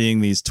neat seeing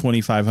these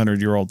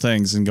 2,500-year-old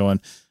things and going,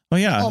 oh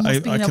yeah, I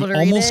can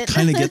almost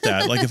kind of get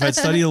that. Like if I'd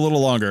studied a little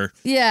longer,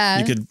 you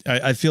could,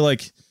 I feel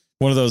like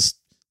one of those,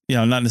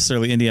 not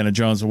necessarily Indiana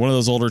Jones, but one of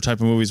those older type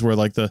of movies where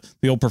like the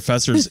old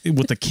professors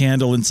with the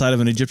candle inside of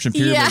an Egyptian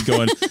pyramid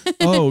going,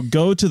 oh,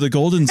 go to the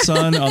golden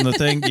sun on the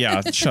thing.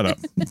 Yeah, shut up.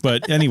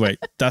 But anyway,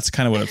 that's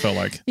kind of what it felt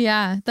like.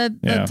 Yeah,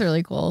 that's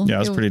really cool. Yeah, it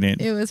was pretty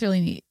neat. It was really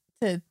neat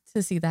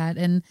to see that.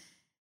 And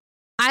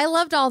I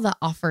loved all the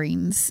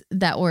offerings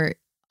that were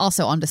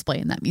also on display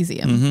in that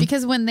museum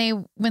because when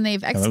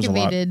they've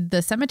excavated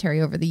the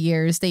cemetery over the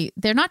years,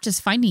 they're not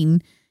just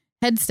finding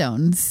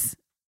headstones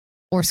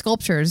or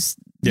sculptures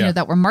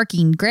that were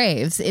marking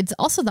graves. It's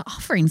also the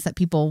offerings that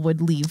people would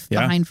leave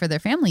behind for their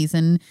families.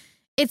 And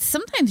it's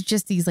sometimes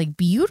just these like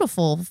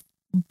beautiful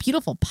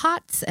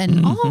pots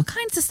and all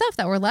kinds of stuff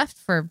that were left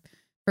for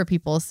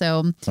people.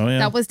 So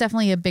that was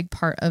definitely a big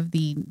part of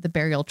the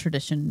burial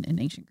tradition in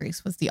ancient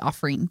Greece was the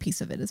offering piece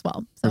of it as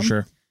well. So, for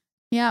sure.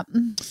 Yeah.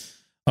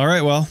 All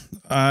right. Well,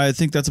 I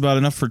think that's about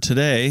enough for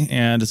today,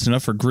 and it's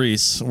enough for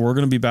Greece. We're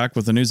going to be back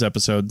with a news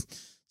episode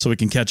so we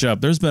can catch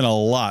up. There's been a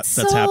lot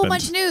that's happened. So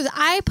much news.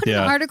 I put an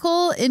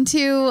article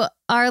into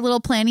our little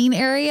planning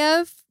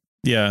area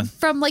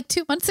from like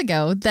 2 months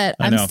ago that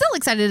I'm still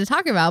excited to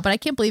talk about, but I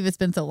can't believe it's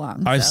been so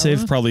long. I've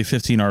saved probably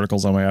 15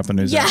 articles on my Apple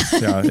News. Yeah,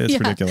 it's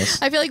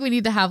ridiculous. I feel like we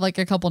need to have like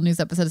a couple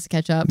news episodes to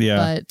catch up.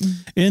 Yeah. But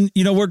and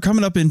we're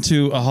coming up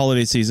into a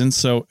holiday season,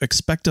 so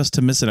expect us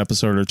to miss an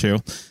episode or two.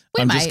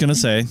 I'm just going to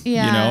say,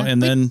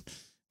 and then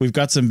we've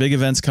got some big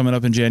events coming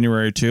up in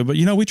January too, but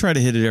we try to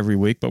hit it every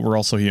week, but we're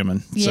also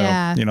human.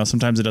 Yeah. So,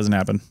 sometimes it doesn't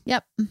happen.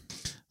 Yep.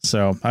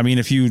 So, I mean,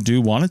 if you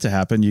do want it to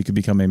happen, you could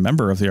become a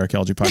member of the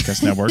Archaeology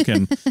Podcast Network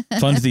and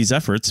fund these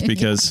efforts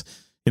because,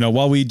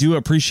 while we do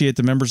appreciate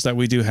the members that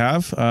we do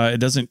have, it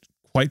doesn't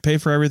quite pay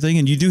for everything.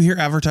 And you do hear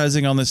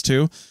advertising on this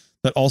too,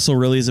 that also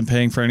really isn't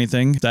paying for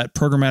anything. That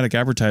programmatic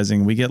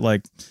advertising, we get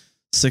like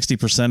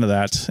 60% of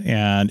that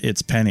and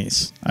it's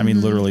pennies. I mean,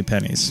 literally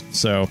pennies.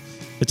 So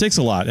it takes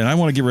a lot. And I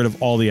want to get rid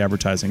of all the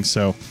advertising.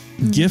 So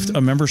gift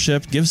a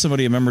membership, give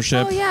somebody a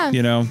membership,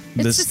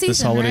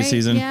 this holiday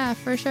season. Yeah,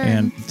 for sure.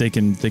 And they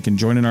can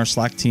join in our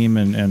Slack team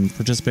and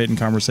participate in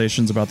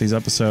conversations about these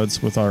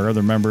episodes with our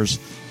other members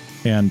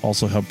and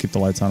also help keep the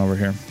lights on over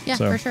here. Yeah,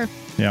 for sure.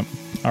 Yeah.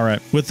 All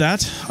right. With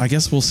that, I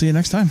guess we'll see you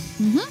next time.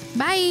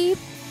 Bye.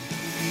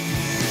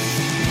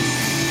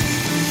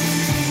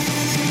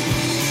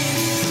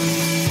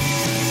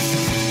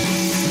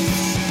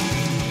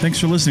 Thanks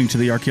for listening to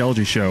The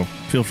Archaeology Show.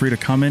 Feel free to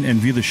comment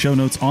and view the show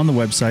notes on the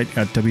website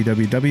at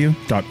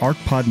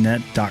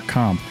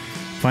www.arcpodnet.com.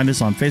 Find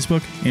us on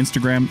Facebook,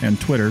 Instagram,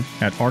 and Twitter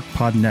at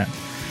ArcPodNet.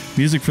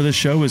 Music for this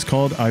show is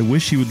called I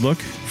Wish You Would Look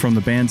from the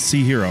band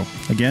Sea Hero.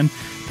 Again,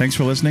 thanks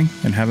for listening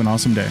and have an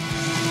awesome day.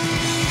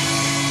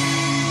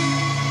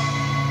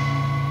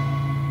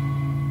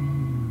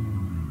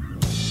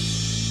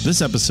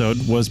 This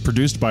episode was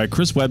produced by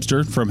Chris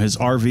Webster from his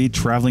RV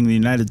traveling the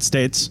United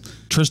States,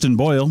 Tristan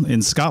Boyle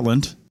in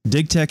Scotland,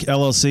 DigTech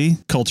LLC,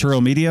 Cultural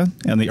Media,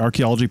 and the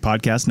Archaeology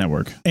Podcast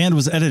Network, and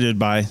was edited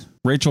by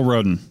Rachel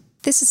Roden.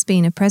 This has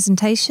been a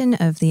presentation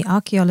of the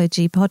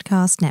Archaeology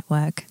Podcast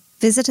Network.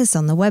 Visit us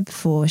on the web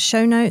for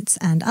show notes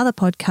and other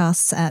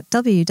podcasts at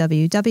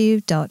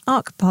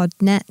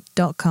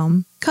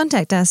www.arcpodnet.com.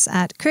 Contact us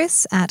at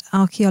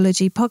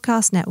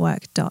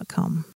chris@archaeologypodcastnetwork.com.